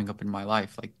was showing up in my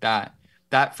life like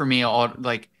that for me all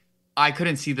like I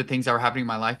couldn't see the things that were happening in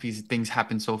my life because things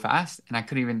happened so fast and I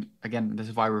couldn't even again this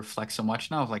is why I reflect so much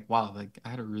now I was like wow like I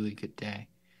had a really good day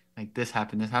like this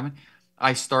happened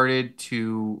I started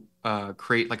to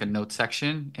create like a note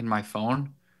section in my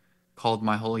phone called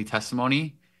My Holy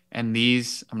Testimony. And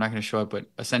these, I'm not going to show it, but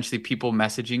essentially people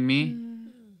messaging me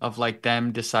of like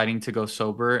them deciding to go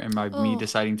sober and by me Oh,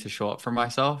 deciding to show up for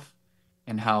myself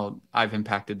and how I've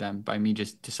impacted them by me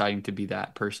just deciding to be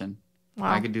that person. And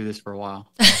I Wow. could do this for a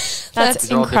while. That's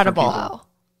These are all different incredible. people.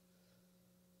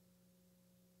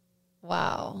 wow.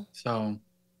 Wow. So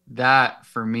that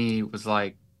for me was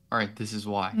like, all right, this is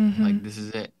why. Like this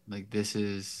is it. Like this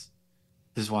is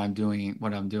why I'm doing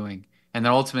what I'm doing. And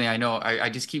then ultimately, I know I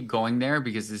just keep going there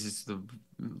because this is the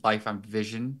life I'm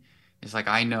vision. It's like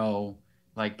I know,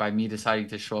 like by me deciding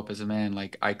to show up as a man,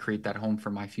 like I create that home for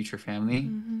my future family.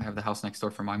 I have the house next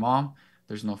door for my mom.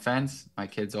 There's no fence. My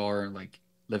kids are like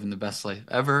living the best life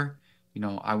ever. You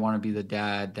know, I want to be the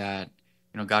dad that,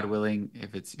 you know, God willing,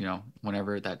 if it's, you know,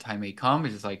 whenever that time may come,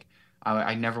 it's just like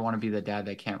I never want to be the dad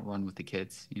that can't run with the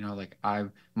kids. You know, like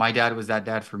my dad was that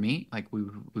dad for me. Like we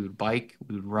would bike,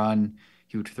 we would run,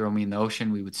 he would throw me in the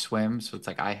ocean, we would swim. So it's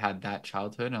like I had that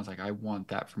childhood and I was like, I want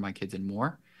that for my kids and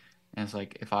more. And it's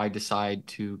like if I decide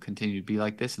to continue to be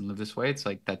like this and live this way, it's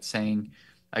like that saying,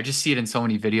 I just see it in so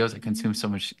many videos. I consume so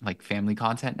much like family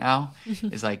content now.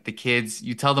 Is like the kids,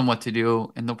 you tell them what to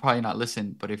do and they'll probably not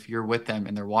listen. But if you're with them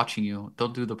and they're watching you, they'll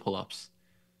do the pull-ups.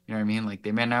 You know what I mean? Like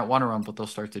they may not want to run, but they'll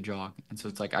start to jog. And so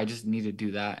it's like I just need to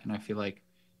do that. And I feel like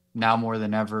now more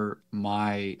than ever,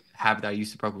 my habit that I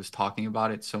used to probably was talking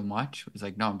about it so much. It's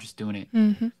like, no, I'm just doing it.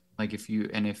 Mm-hmm. Like if you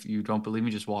don't believe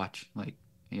me, just watch. Like,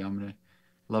 you know, I'm gonna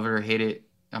love it or hate it.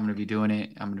 I'm gonna be doing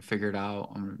it. I'm gonna figure it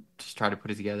out. I'm gonna just try to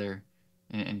put it together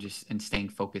and just and staying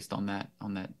focused on that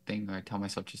thing where I tell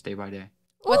myself just day by day.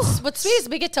 What's sweet is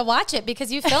we get to watch it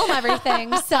because you film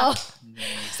everything. So I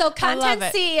love content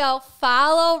it. CEO,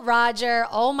 follow Roger.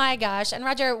 Oh my gosh. And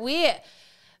Roger, we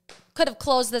could have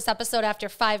closed this episode after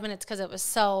 5 minutes because it was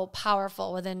so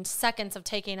powerful within seconds of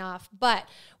taking off. But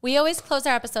we always close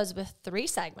our episodes with 3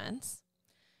 segments.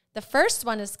 The first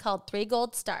one is called 3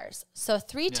 Gold Stars. So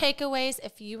 3 takeaways.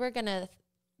 If you were going to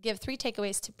give 3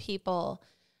 takeaways to people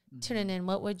tuning in,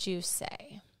 what would you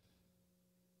say?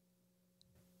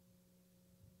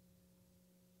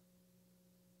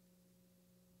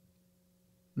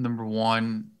 Number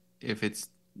one, if it's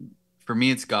for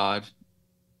me, it's God.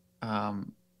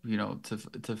 You know,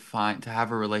 to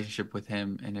have a relationship with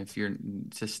Him, and if you're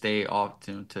to stay off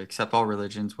to accept all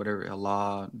religions, whatever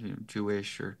Allah, you know,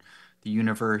 Jewish or the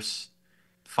universe,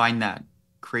 find that,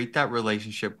 create that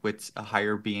relationship with a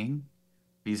higher being,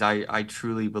 because I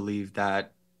truly believe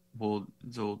that will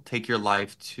take your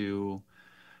life to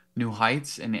new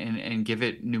heights and give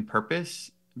it new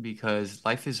purpose because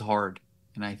life is hard,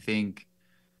 and I think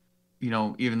you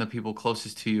know, even the people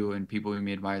closest to you and people whom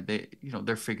you admire, they, you know,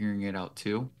 they're figuring it out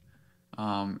too.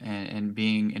 And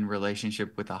being in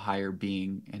relationship with a higher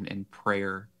being and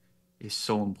prayer is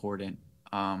so important.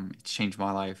 It's changed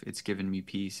my life. It's given me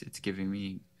peace. It's giving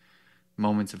me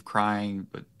moments of crying,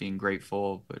 but being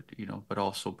grateful, but, you know, but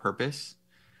also purpose.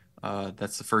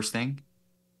 That's the first thing.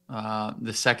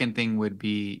 The second thing would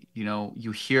be, you know,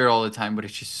 you hear it all the time, but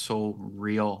it's just so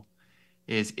real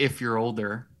is if you're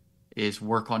older, is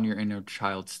work on your inner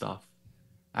child stuff.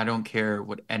 I don't care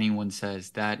what anyone says.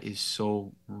 That is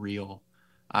so real.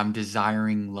 I'm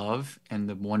desiring love, and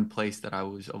the one place that I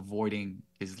was avoiding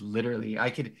is literally, I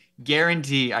could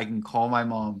guarantee I can call my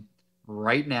mom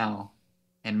right now,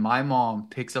 and my mom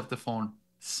picks up the phone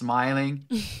smiling,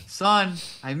 son,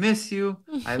 I miss you.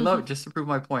 I love it. Just to prove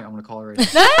my point, I'm gonna call her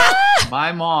right now.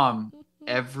 My mom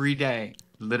every day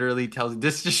literally tells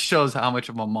this just shows how much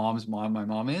of a mom's mom my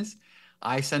mom is.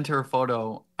 I sent her a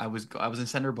photo. I was gonna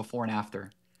send her before and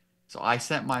after. So I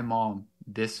sent my mom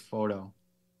this photo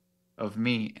of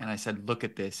me and I said, "Look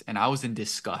at this." And I was in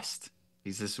disgust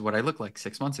because this is what I looked like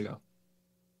 6 months ago.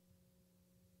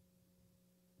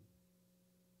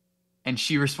 And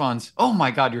she responds, "Oh my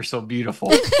God, you're so beautiful."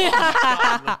 Oh my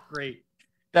God, you look great.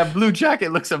 That blue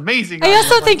jacket looks amazing I on you. I'm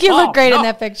also like, think you look "Mom, great in no."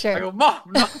 that I picture. go, "Mom,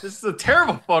 no, this is a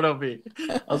terrible photo of me."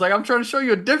 I was like, "I'm trying to show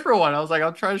you a different one." I was like,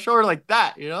 "I'm trying to show her like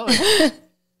that, you know?" Like,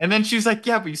 and then she's like,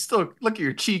 "Yeah, but you still look at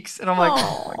your cheeks." And I'm like,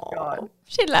 "Oh my God." Oh,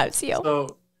 she loves you.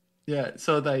 So yeah,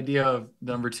 so the idea of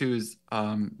number two is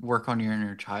work on your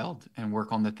inner child and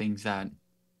work on the things that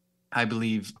I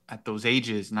believe at those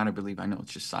ages, not I believe, I know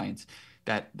it's just science,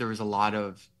 that there was a lot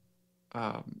of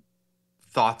um,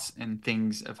 thoughts and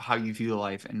things of how you view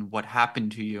life and what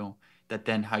happened to you that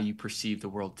then how you perceive the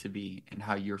world to be and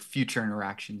how your future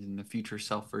interactions and the future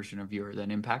self version of you are then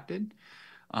impacted.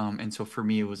 And so for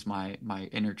me, it was my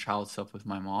inner child self with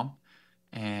my mom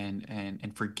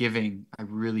and forgiving. I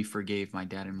really forgave my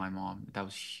dad and my mom. That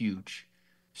was huge,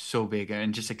 so big,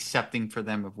 and just accepting for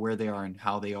them of where they are and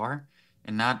how they are,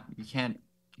 and not you can't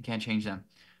change them.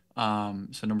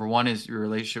 So number one is your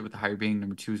relationship with the higher being.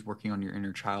 Number two is working on your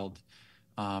inner child.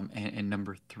 And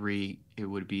number three, it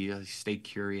would be stay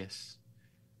curious.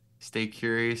 Stay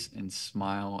curious and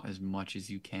smile as much as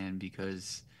you can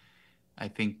because I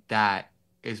think that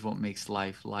is what makes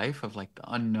life life of like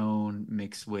the unknown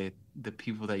mixed with the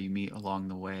people that you meet along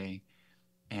the way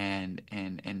and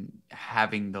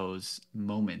having those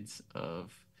moments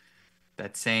of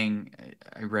that saying.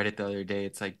 I read it the other day.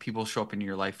 It's like people show up in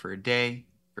your life for a day,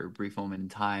 for a brief moment in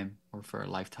time, or for a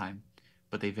lifetime,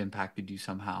 but they've impacted you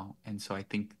somehow. And so I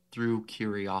think through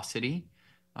curiosity,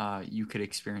 you could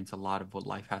experience a lot of what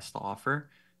life has to offer.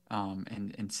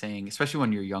 And saying, especially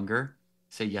when you're younger,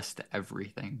 say yes to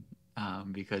everything.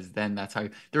 Because then that's how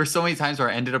there were so many times where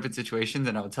I ended up in situations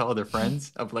and I would tell other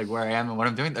friends of like where I am and what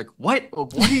I'm doing. Like, what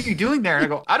are you doing there? And I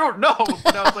go, I don't know.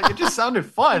 But I was like, it just sounded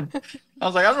fun. I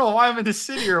was like, I don't know why I'm in this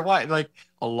city or why, like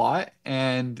a lot.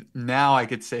 And now I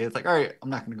could say it's like, all right, I'm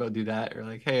not gonna go do that. Or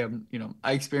like, hey,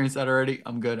 I experienced that already.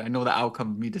 I'm good. I know the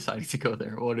outcome of me deciding to go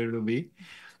there, what it'll be.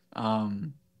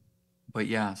 Um, but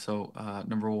yeah, so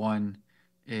number one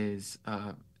is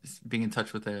being in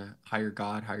touch with a higher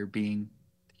God, higher being,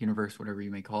 universe, whatever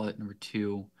you may call it. Number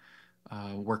two,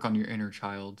 work on your inner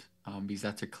child, because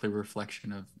that's a clear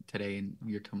reflection of today and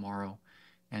your tomorrow.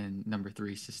 And number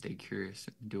three is to stay curious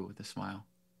and do it with a smile.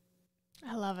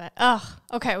 I love it. Oh,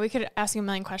 okay. We could ask you a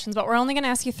million questions, but we're only going to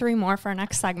ask you three more for our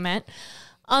next segment.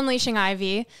 Unleashing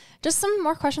Ivy. Just some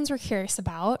more questions we're curious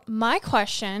about. My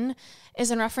question is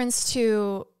in reference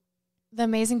to the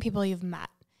amazing people you've met.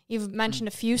 You've mentioned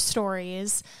a few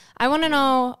stories. I want to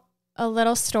know a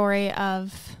little story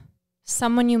of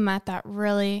someone you met that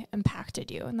really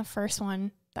impacted you. And the first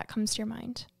one that comes to your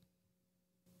mind.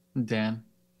 Dan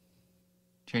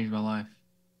changed my life.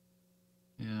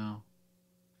 Yeah.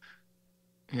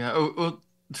 Yeah. Well,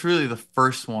 it's really the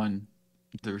first one.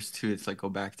 There's two. It's like go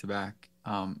back to back.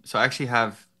 So I actually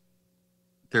have,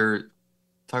 they're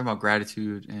talking about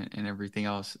gratitude and everything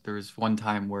else. There was one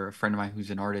time where a friend of mine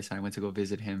who's an artist and I went to go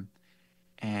visit him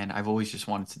and I've always just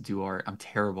wanted to do art. I'm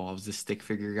terrible. I was the stick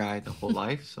figure guy the whole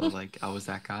life. So like I was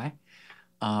that guy.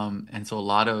 And so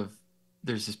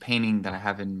there's this painting that I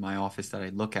have in my office that I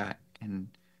look at and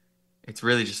it's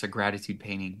really just a gratitude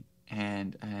painting.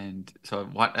 And so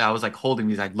what I was like holding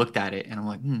these, I looked at it and I'm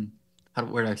like,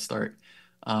 where do I start?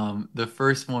 The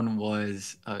first one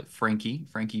was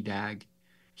Frankie Dag.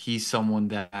 He's someone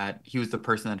that he was the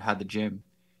person that had the gym.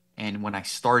 And when I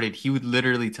started, he would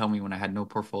literally tell me when I had no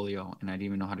portfolio and I didn't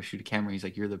even know how to shoot a camera, he's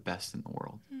like, "You're the best in the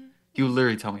world." He would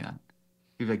literally tell me that.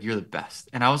 He'd be like, "You're the best."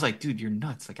 And I was like, "Dude, you're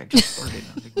nuts. Like, I just started."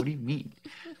 I was like, "What do you mean?"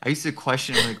 I used to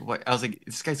question, like, what? I was like,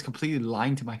 "This guy's completely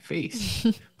lying to my face."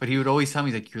 But he would always tell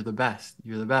me, like, "You're the best.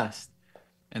 You're the best."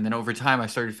 And then over time, I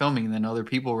started filming, and then other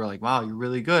people were like, "Wow, you're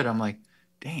really good." I'm like,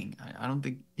 "Dang, I don't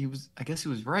think he was. I guess he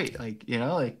was right." Like,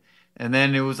 like. And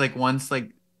then it was like once,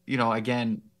 like,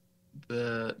 again,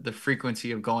 the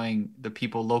frequency of going, the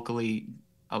people locally,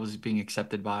 I was being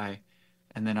accepted by.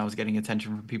 And then I was getting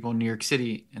attention from people in New York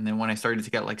City. And then when I started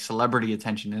to get like celebrity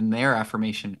attention and their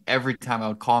affirmation, every time I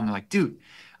would call him, they're like, dude,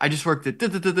 I just worked at da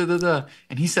da da da da da.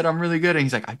 And he said, I'm really good. And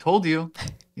he's like, I told you.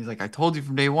 He's like, I told you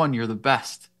from day one, you're the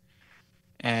best.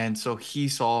 And so he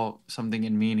saw something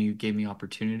in me and he gave me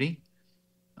opportunity.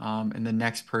 And the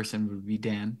next person would be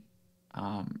Dan.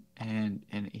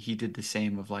 And he did the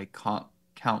same of like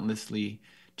countlessly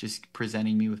just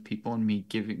presenting me with people and me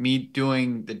giving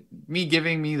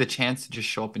me the chance to just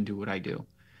show up and do what I do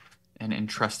and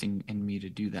trusting in me to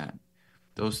do that.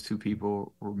 Those two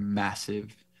people were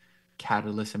massive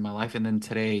catalysts in my life. And then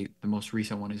today, the most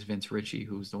recent one is Vince Ritchie,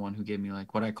 who's the one who gave me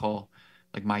like what I call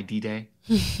like my D-Day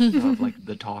of like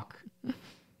the talk.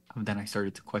 And then I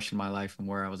started to question my life and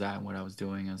where I was at and what I was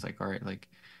doing. I was like, all right, like,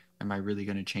 am I really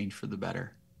going to change for the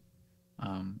better?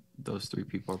 Those three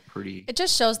people are pretty. It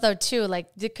just shows though too, like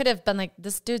it could have been like,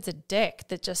 this dude's a dick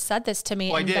that just said this to me.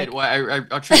 Well, I and did. like, Well,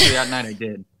 I truthfully that night I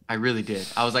did. I really did.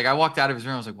 I was like, I walked out of his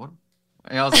room. I was like, what?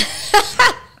 And I was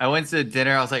like, I went to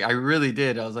dinner. I was like, I really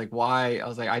did. I was like, why? I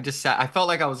was like, I just sat. I felt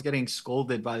like I was getting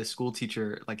scolded by the school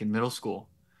teacher, like in middle school.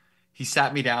 He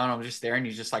sat me down. I was just there, and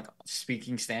he's just like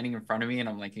speaking, standing in front of me, and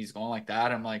I'm like, he's going like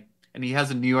that. I'm like, and he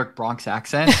has a New York Bronx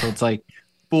accent, so it's like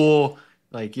full,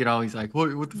 like he's like,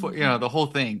 what the fuck, the whole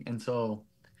thing. And so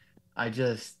I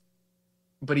just,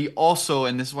 but he also,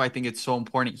 and this is why I think it's so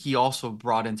important. He also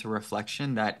brought into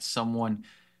reflection that someone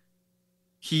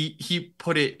he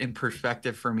put it in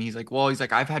perspective for me. He's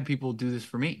like, I've had people do this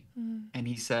for me. And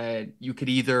he said, you could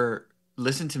either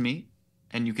listen to me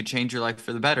and you could change your life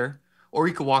for the better, or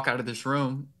you could walk out of this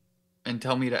room and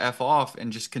tell me to F off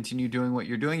and just continue doing what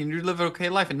you're doing and you live an okay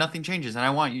life and nothing changes. And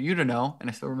I want you to know, and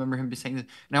I still remember him saying this,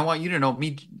 and I want you to know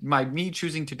me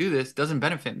choosing to do this doesn't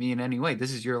benefit me in any way.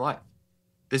 This is your life.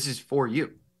 This is for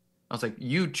you. I was like,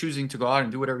 you choosing to go out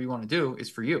and do whatever you want to do is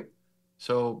for you.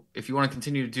 So if you want to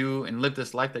continue to do and live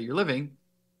this life that you're living,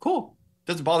 cool.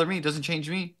 Doesn't bother me. Doesn't change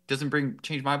me. Doesn't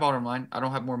change my bottom line. I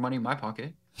don't have more money in my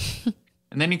pocket.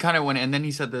 And then he kind of went, and then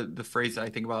he said the phrase that I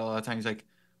think about a lot of times. He's like,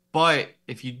 but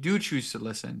if you do choose to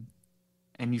listen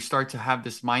and you start to have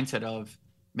this mindset of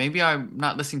maybe I'm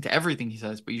not listening to everything he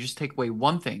says, but you just take away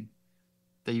one thing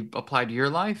that you apply to your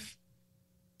life,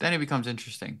 then it becomes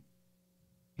interesting.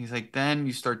 He's like, then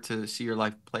you start to see your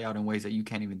life play out in ways that you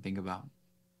can't even think about.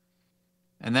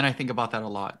 And then I think about that a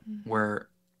lot, where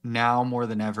now more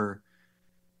than ever,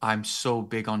 I'm so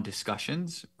big on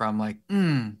discussions where I'm like,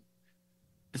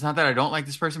 it's not that I don't like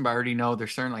this person, but I already know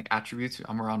there's certain like attributes.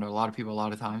 I'm around a lot of people a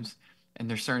lot of times, and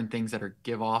there's certain things that are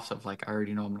give offs of like, I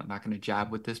already know I'm not going to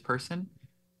jab with this person.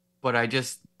 But I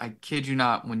kid you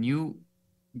not, when you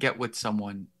get with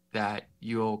someone that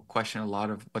you'll question a lot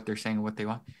of what they're saying and what they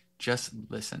want, just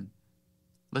listen.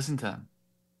 Listen to them.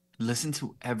 Listen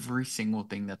to every single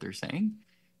thing that they're saying.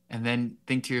 And then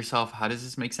think to yourself, how does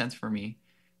this make sense for me?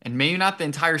 And maybe not the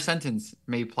entire sentence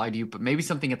may apply to you, but maybe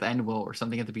something at the end will, or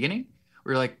something at the beginning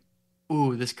where you're like,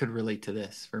 ooh, this could relate to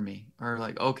this for me. Or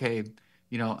like, okay,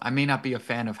 I may not be a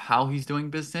fan of how he's doing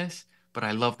business, but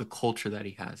I love the culture that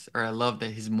he has. Or I love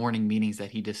that his morning meetings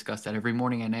that he discussed that every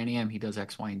morning at 9 a.m. he does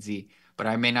X, Y, and Z. But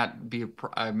I may not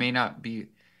be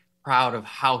proud of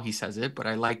how he says it, but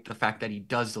I like the fact that he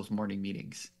does those morning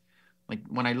meetings. Like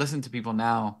when I listen to people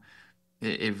now,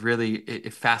 it really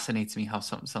fascinates me how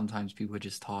sometimes people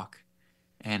just talk.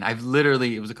 And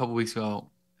it was a couple weeks ago.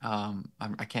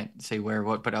 I can't say where or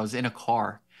what, but I was in a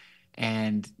car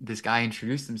and this guy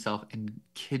introduced himself, and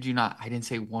kid you not, I didn't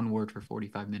say one word for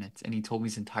 45 minutes. And he told me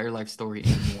his entire life story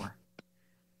and more.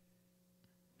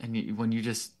 And when you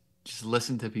just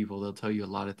listen to people, they'll tell you a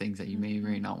lot of things that you may or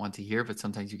may not want to hear, but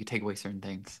sometimes you could take away certain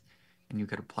things and you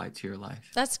could apply it to your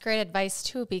life. That's great advice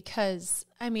too, because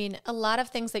I mean, a lot of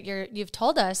things that you've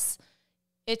told us,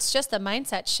 it's just a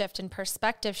mindset shift and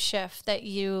perspective shift that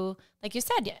you, like you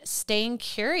said, staying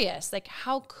curious. Like,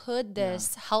 how could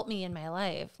this help me in my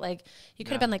life? Like, you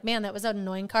could have been like, man, that was an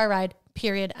annoying car ride,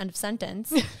 period, end of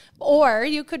sentence. Or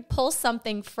you could pull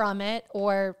something from it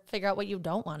or figure out what you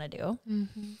don't want to do.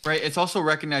 Mm-hmm. Right. It's also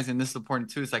recognizing, this is important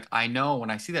too. It's like, I know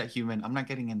when I see that human, I'm not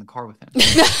getting in the car with him.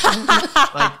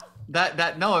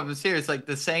 Like no, I'm serious. Like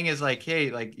the saying is like,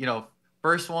 hey, like,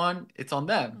 first one, it's on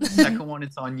them. Second one,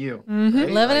 it's on you.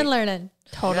 Right? Living and learning.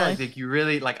 Totally. Yeah, like you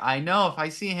really, like, I know if I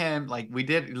see him, like we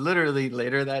did literally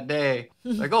later that day,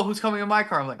 like, oh, who's coming in my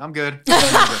car? I'm like, I'm good.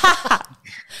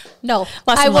 No,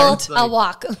 Lesson I will. learned. I'll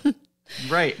walk.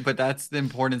 Right. But that's the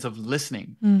importance of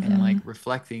listening and like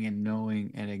reflecting and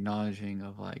knowing and acknowledging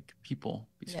of like people.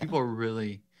 Because people are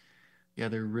really,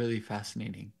 they're really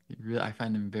fascinating. I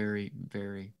find them very,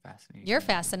 very fascinating. You're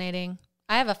fascinating.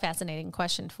 I have a fascinating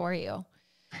question for you.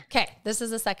 Okay, this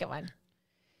is the second one.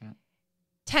 Yeah.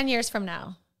 10 years from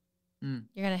now, Mm,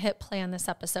 you're going to hit play on this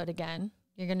episode again.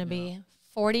 You're going to yeah. be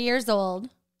 40 years old.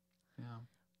 Yeah.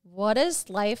 What does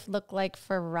life look like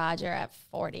for Roger at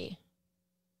 40?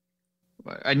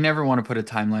 But I never want to put a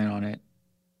timeline on it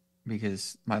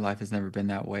because my life has never been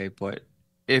that way. But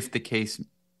if the case,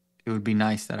 it would be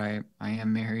nice that I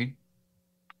am married.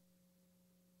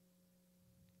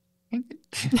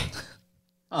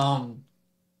 Um,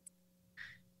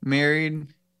 married,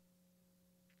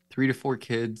 3 to 4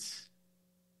 kids.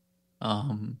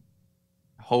 Um,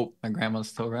 hope my grandma's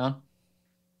still around.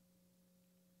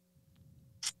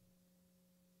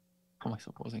 Call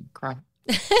myself wasn't cry.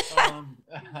 Um,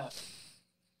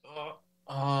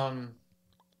 um,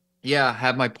 yeah,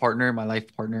 have my partner, my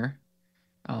life partner.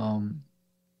 Um,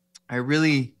 I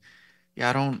really,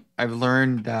 yeah, I've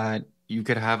learned that you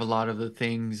could have a lot of the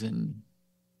things and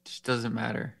it just doesn't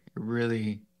matter. It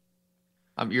really,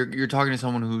 you're talking to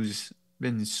someone who's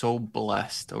been so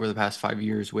blessed over the past 5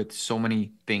 years with so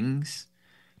many things.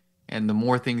 And the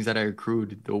more things that I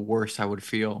accrued, the worse I would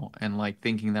feel. And like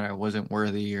thinking that I wasn't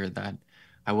worthy or that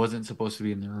I wasn't supposed to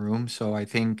be in the room. So I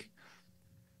think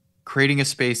creating a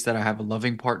space that I have a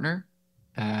loving partner,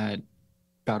 that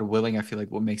God willing, I feel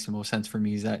like what makes the most sense for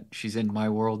me is that she's in my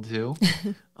world too.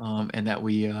 And that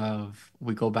we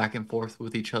go back and forth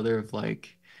with each other of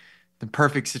like the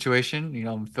perfect situation.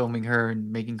 I'm filming her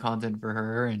and making content for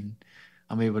her, and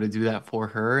I'm able to do that for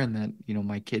her, and that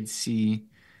my kids see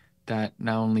that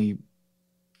not only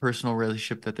personal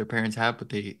relationship that their parents have, but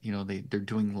they're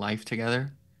doing life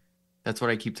together. That's what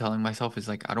I keep telling myself is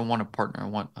like I don't want a partner, I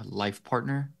want a life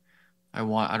partner. I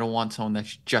don't want someone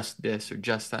that's just this or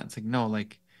just that. It's like no,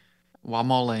 like well,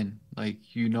 I'm all in. Like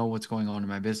what's going on in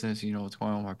my business, what's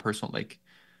going on in my personal like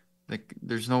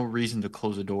there's no reason to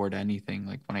close the door to anything.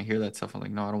 Like when I hear that stuff, I'm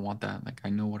like, no, I don't want that. Like I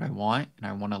know what I want and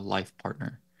I want a life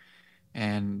partner.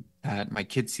 And that my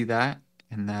kids see that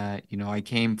and that, I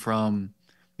came from,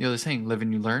 the saying, live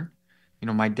and you learn.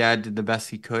 My dad did the best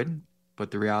he could,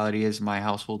 but the reality is my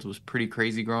household was pretty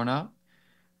crazy growing up.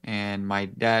 And my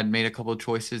dad made a couple of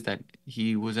choices that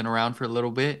he wasn't around for a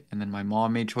little bit, and then my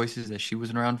mom made choices that she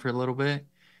wasn't around for a little bit.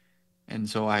 And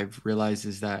so I've realized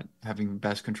is that having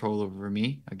best control over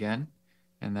me again,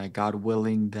 and that God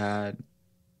willing that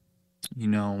you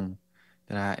know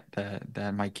that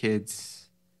my kids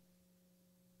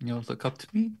look up to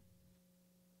me.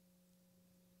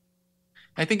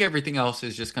 I think everything else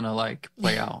is just gonna like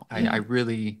play out. I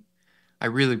really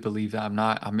believe that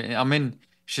I'm in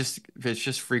it's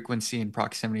just frequency and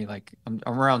proximity. Like I'm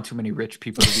around too many rich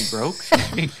people to be broke.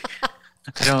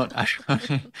 So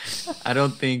I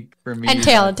don't think for And me that's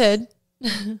talented.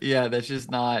 yeah, that's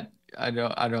just not I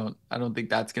don't think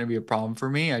that's gonna be a problem for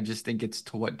me. I just think it's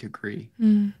to what degree.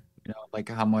 Mm. Like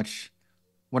how much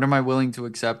what am I willing to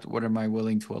accept? What am I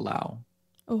willing to allow?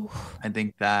 Oh, I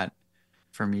think that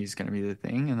for me is gonna be the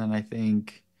thing. And then I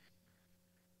think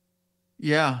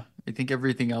yeah, I think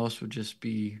everything else would just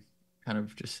be kind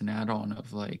of just an add-on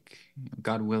of like,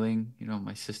 God willing,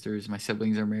 my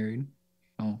siblings are married.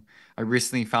 I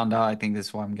recently found out, I think this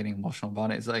is why I'm getting emotional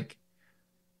about it, is like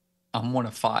I'm one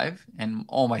of five and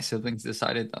all my siblings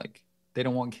decided like they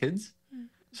don't want kids.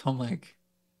 So I'm like,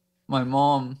 my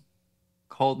mom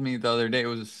called me the other day,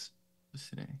 what's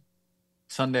today?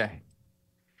 Sunday.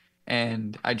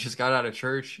 And I just got out of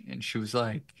church and she was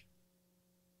like,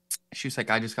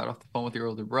 I just got off the phone with your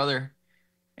older brother.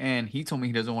 And he told me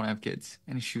he doesn't want to have kids.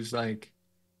 And she was like,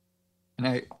 and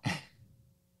I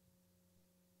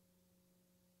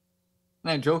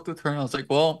and I joked with her and I was like,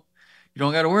 well, you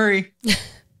don't got to worry.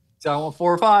 So I want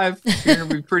 4 or 5. You're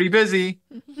gonna be pretty busy.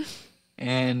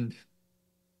 And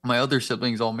my other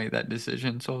siblings all made that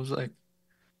decision. So I was like,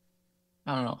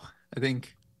 I don't know. I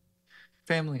think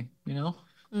family.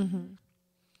 Hmm.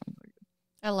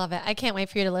 I love it. I can't wait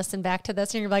for you to listen back to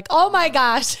this and you're like, oh my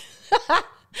gosh.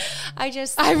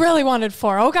 I really wanted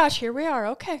 4. Oh gosh, here we are.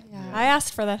 Okay. Yeah. I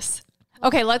asked for this.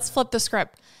 Okay, let's flip the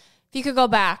script. If you could go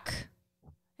back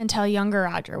and tell younger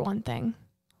Roger one thing,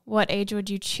 what age would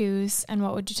you choose and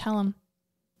what would you tell him?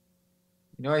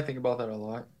 I think about that a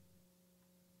lot.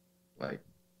 Like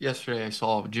yesterday I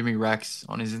saw Jimmy Rex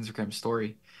on his Instagram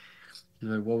story. He's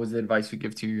like, what was the advice you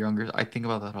give to your younger? I think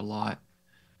about that a lot.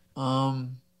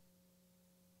 Um,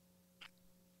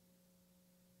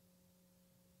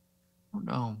 I don't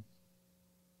know.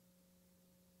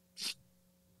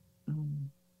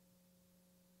 Hmm.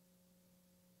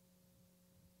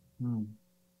 Hmm.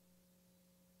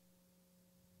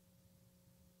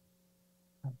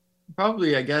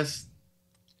 Probably, I guess,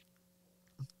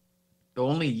 the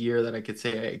only year that I could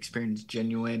say I experienced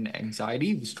genuine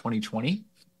anxiety was 2020.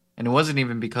 And it wasn't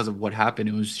even because of what happened.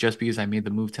 It was just because I made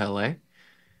the move to LA.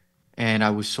 and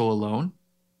I was so alone.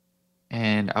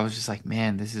 And I was just like,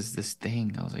 man, this is this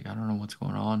thing. I was like, I don't know what's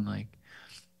going on. Like,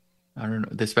 I don't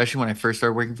know, especially when I first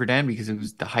started working for Dan because it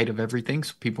was the height of everything.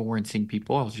 So people weren't seeing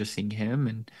people. I was just seeing him,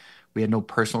 and we had no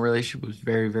personal relationship. It was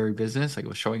very, very business. Like, I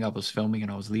was showing up, I was filming, and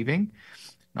I was leaving.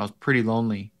 And I was pretty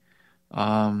lonely.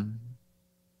 Um,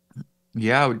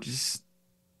 yeah, I would just,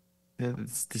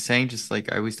 it's the saying, just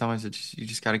like I always tell myself, just, you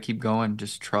just got to keep going.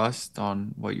 Just trust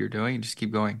on what you're doing and just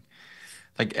keep going.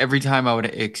 Like every time I would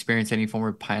experience any form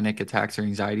of panic attacks or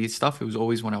anxiety stuff, it was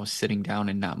always when I was sitting down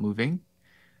and not moving.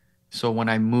 So when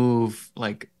I move,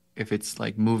 like if it's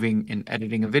like moving and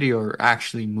editing a video or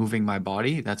actually moving my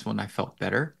body, that's when I felt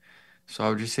better. So I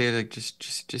would just say like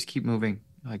just keep moving.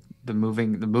 Like the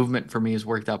movement for me has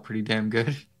worked out pretty damn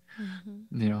good.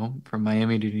 Mm-hmm. You know, from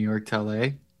Miami to New York to LA.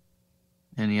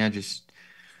 And yeah, just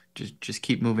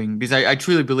keep moving because I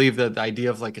truly believe that the idea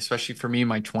of like, especially for me in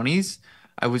my 20s,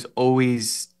 I was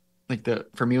always like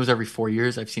for me it was every 4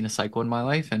 years I've seen a cycle in my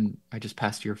life, and I just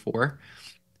passed year four.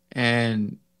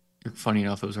 And funny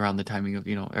enough, it was around the timing of,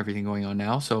 everything going on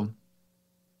now. So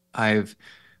I've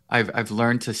I've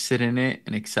learned to sit in it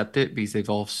and accept it because they've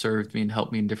all served me and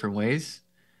helped me in different ways.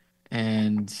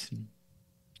 And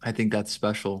I think that's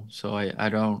special. So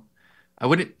I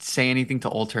wouldn't say anything to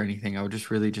alter anything. I would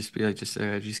just really just be like,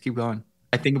 just keep going.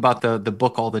 I think about the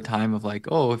book all the time of like,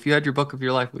 oh, if you had your book of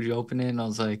your life, would you open it? And I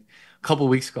was like, a couple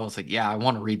weeks ago, I was like, yeah, I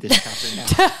want to read this chapter now.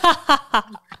 I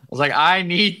was like, I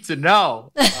need to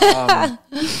know.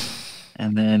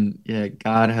 And then, yeah,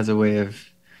 God has a way of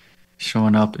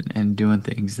showing up and doing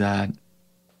things that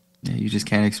you just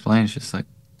can't explain. It's just like,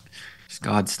 just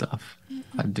God stuff.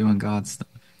 God doing God stuff.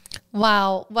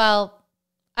 Wow. Well,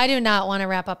 I do not want to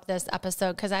wrap up this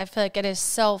episode because I feel like it is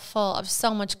so full of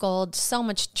so much gold, so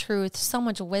much truth, so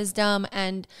much wisdom.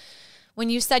 And when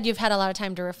you said you've had a lot of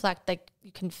time to reflect, like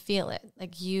you can feel it.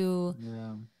 Like you've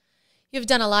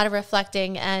done a lot of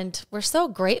reflecting, and we're so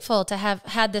grateful to have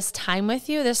had this time with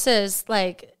you. This is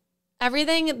like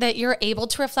everything that you're able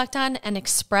to reflect on and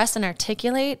express and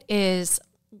articulate is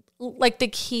like the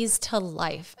keys to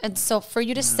life. And so for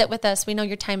you to sit with us, we know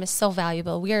your time is so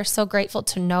valuable. We are so grateful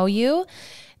to know you,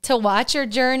 to watch your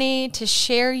journey, to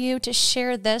share you, to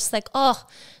share this. Like,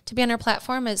 to be on our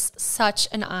platform is such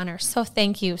an honor. So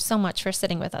thank you so much for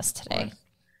sitting with us today.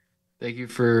 Thank you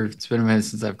it's been a minute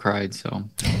since I've cried. So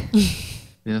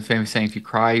the famous saying, if you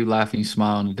cry, you laugh, and you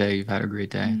smile in a day, you've had a great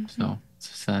day. Mm-hmm. So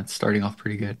it's starting off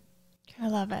pretty good. I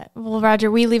love it. Well, Roger,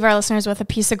 we leave our listeners with a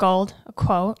piece of gold, a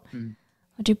quote.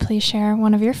 Would you please share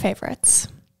one of your favorites?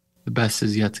 The best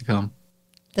is yet to come.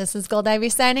 This is Gold Ivy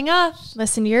signing off.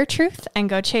 Listen to your truth and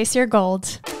go chase your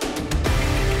gold.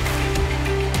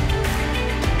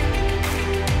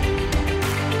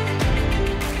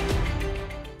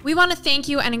 We want to thank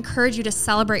you and encourage you to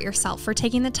celebrate yourself for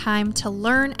taking the time to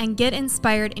learn and get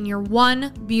inspired in your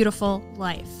one beautiful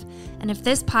life. And if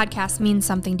this podcast means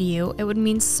something to you, it would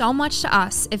mean so much to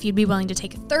us if you'd be willing to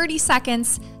take 30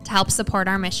 seconds to help support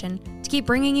our mission to keep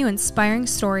bringing you inspiring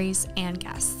stories and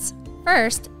guests.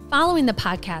 First, following the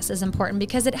podcast is important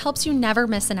because it helps you never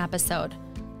miss an episode.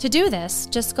 To do this,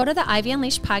 just go to the Ivy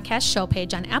Unleashed podcast show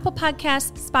page on Apple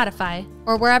Podcasts, Spotify,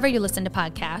 or wherever you listen to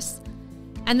podcasts,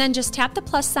 and then just tap the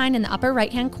plus sign in the upper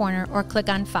right-hand corner or click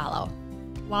on follow.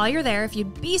 While you're there, if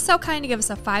you'd be so kind to give us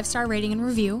a 5-star rating and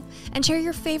review and share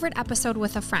your favorite episode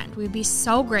with a friend, we'd be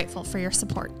so grateful for your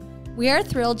support. We are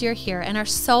thrilled you're here and are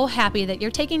so happy that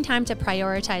you're taking time to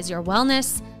prioritize your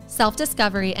wellness,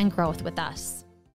 self-discovery, and growth with us.